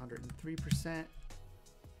like 103%.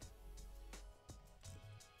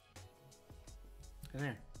 And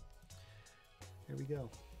there we go.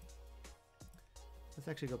 Let's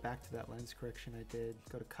actually go back to that lens correction I did.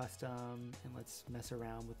 Go to custom and let's mess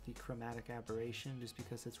around with the chromatic aberration just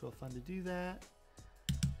because it's real fun to do that.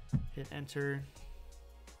 Hit enter.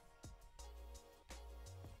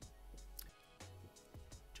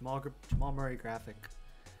 Jamal Murray graphic.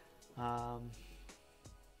 I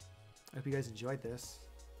hope you guys enjoyed this.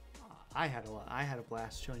 I had a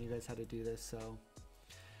blast showing you guys how to do this. So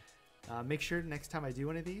make sure next time I do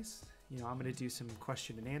one of these, I'm going to do some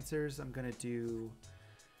question and answers. I'm going to do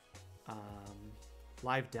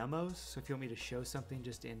live demos. So if you want me to show something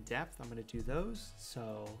just in depth, I'm going to do those.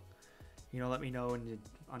 So, let me know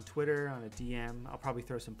on Twitter, on a DM. I'll probably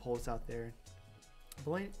throw some polls out there.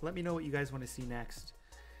 But let me know what you guys want to see next.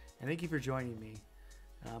 And thank you for joining me.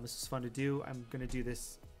 This was fun to do. I'm going to do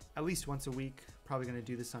this at least once a week. Probably going to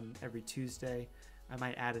do this on every Tuesday. I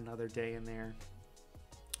might add another day in there.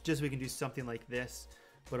 Just so we can do something like this,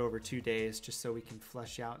 but over 2 days, just so we can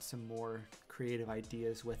flesh out some more creative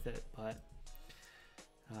ideas with it. But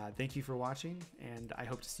thank you for watching, and I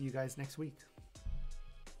hope to see you guys next week.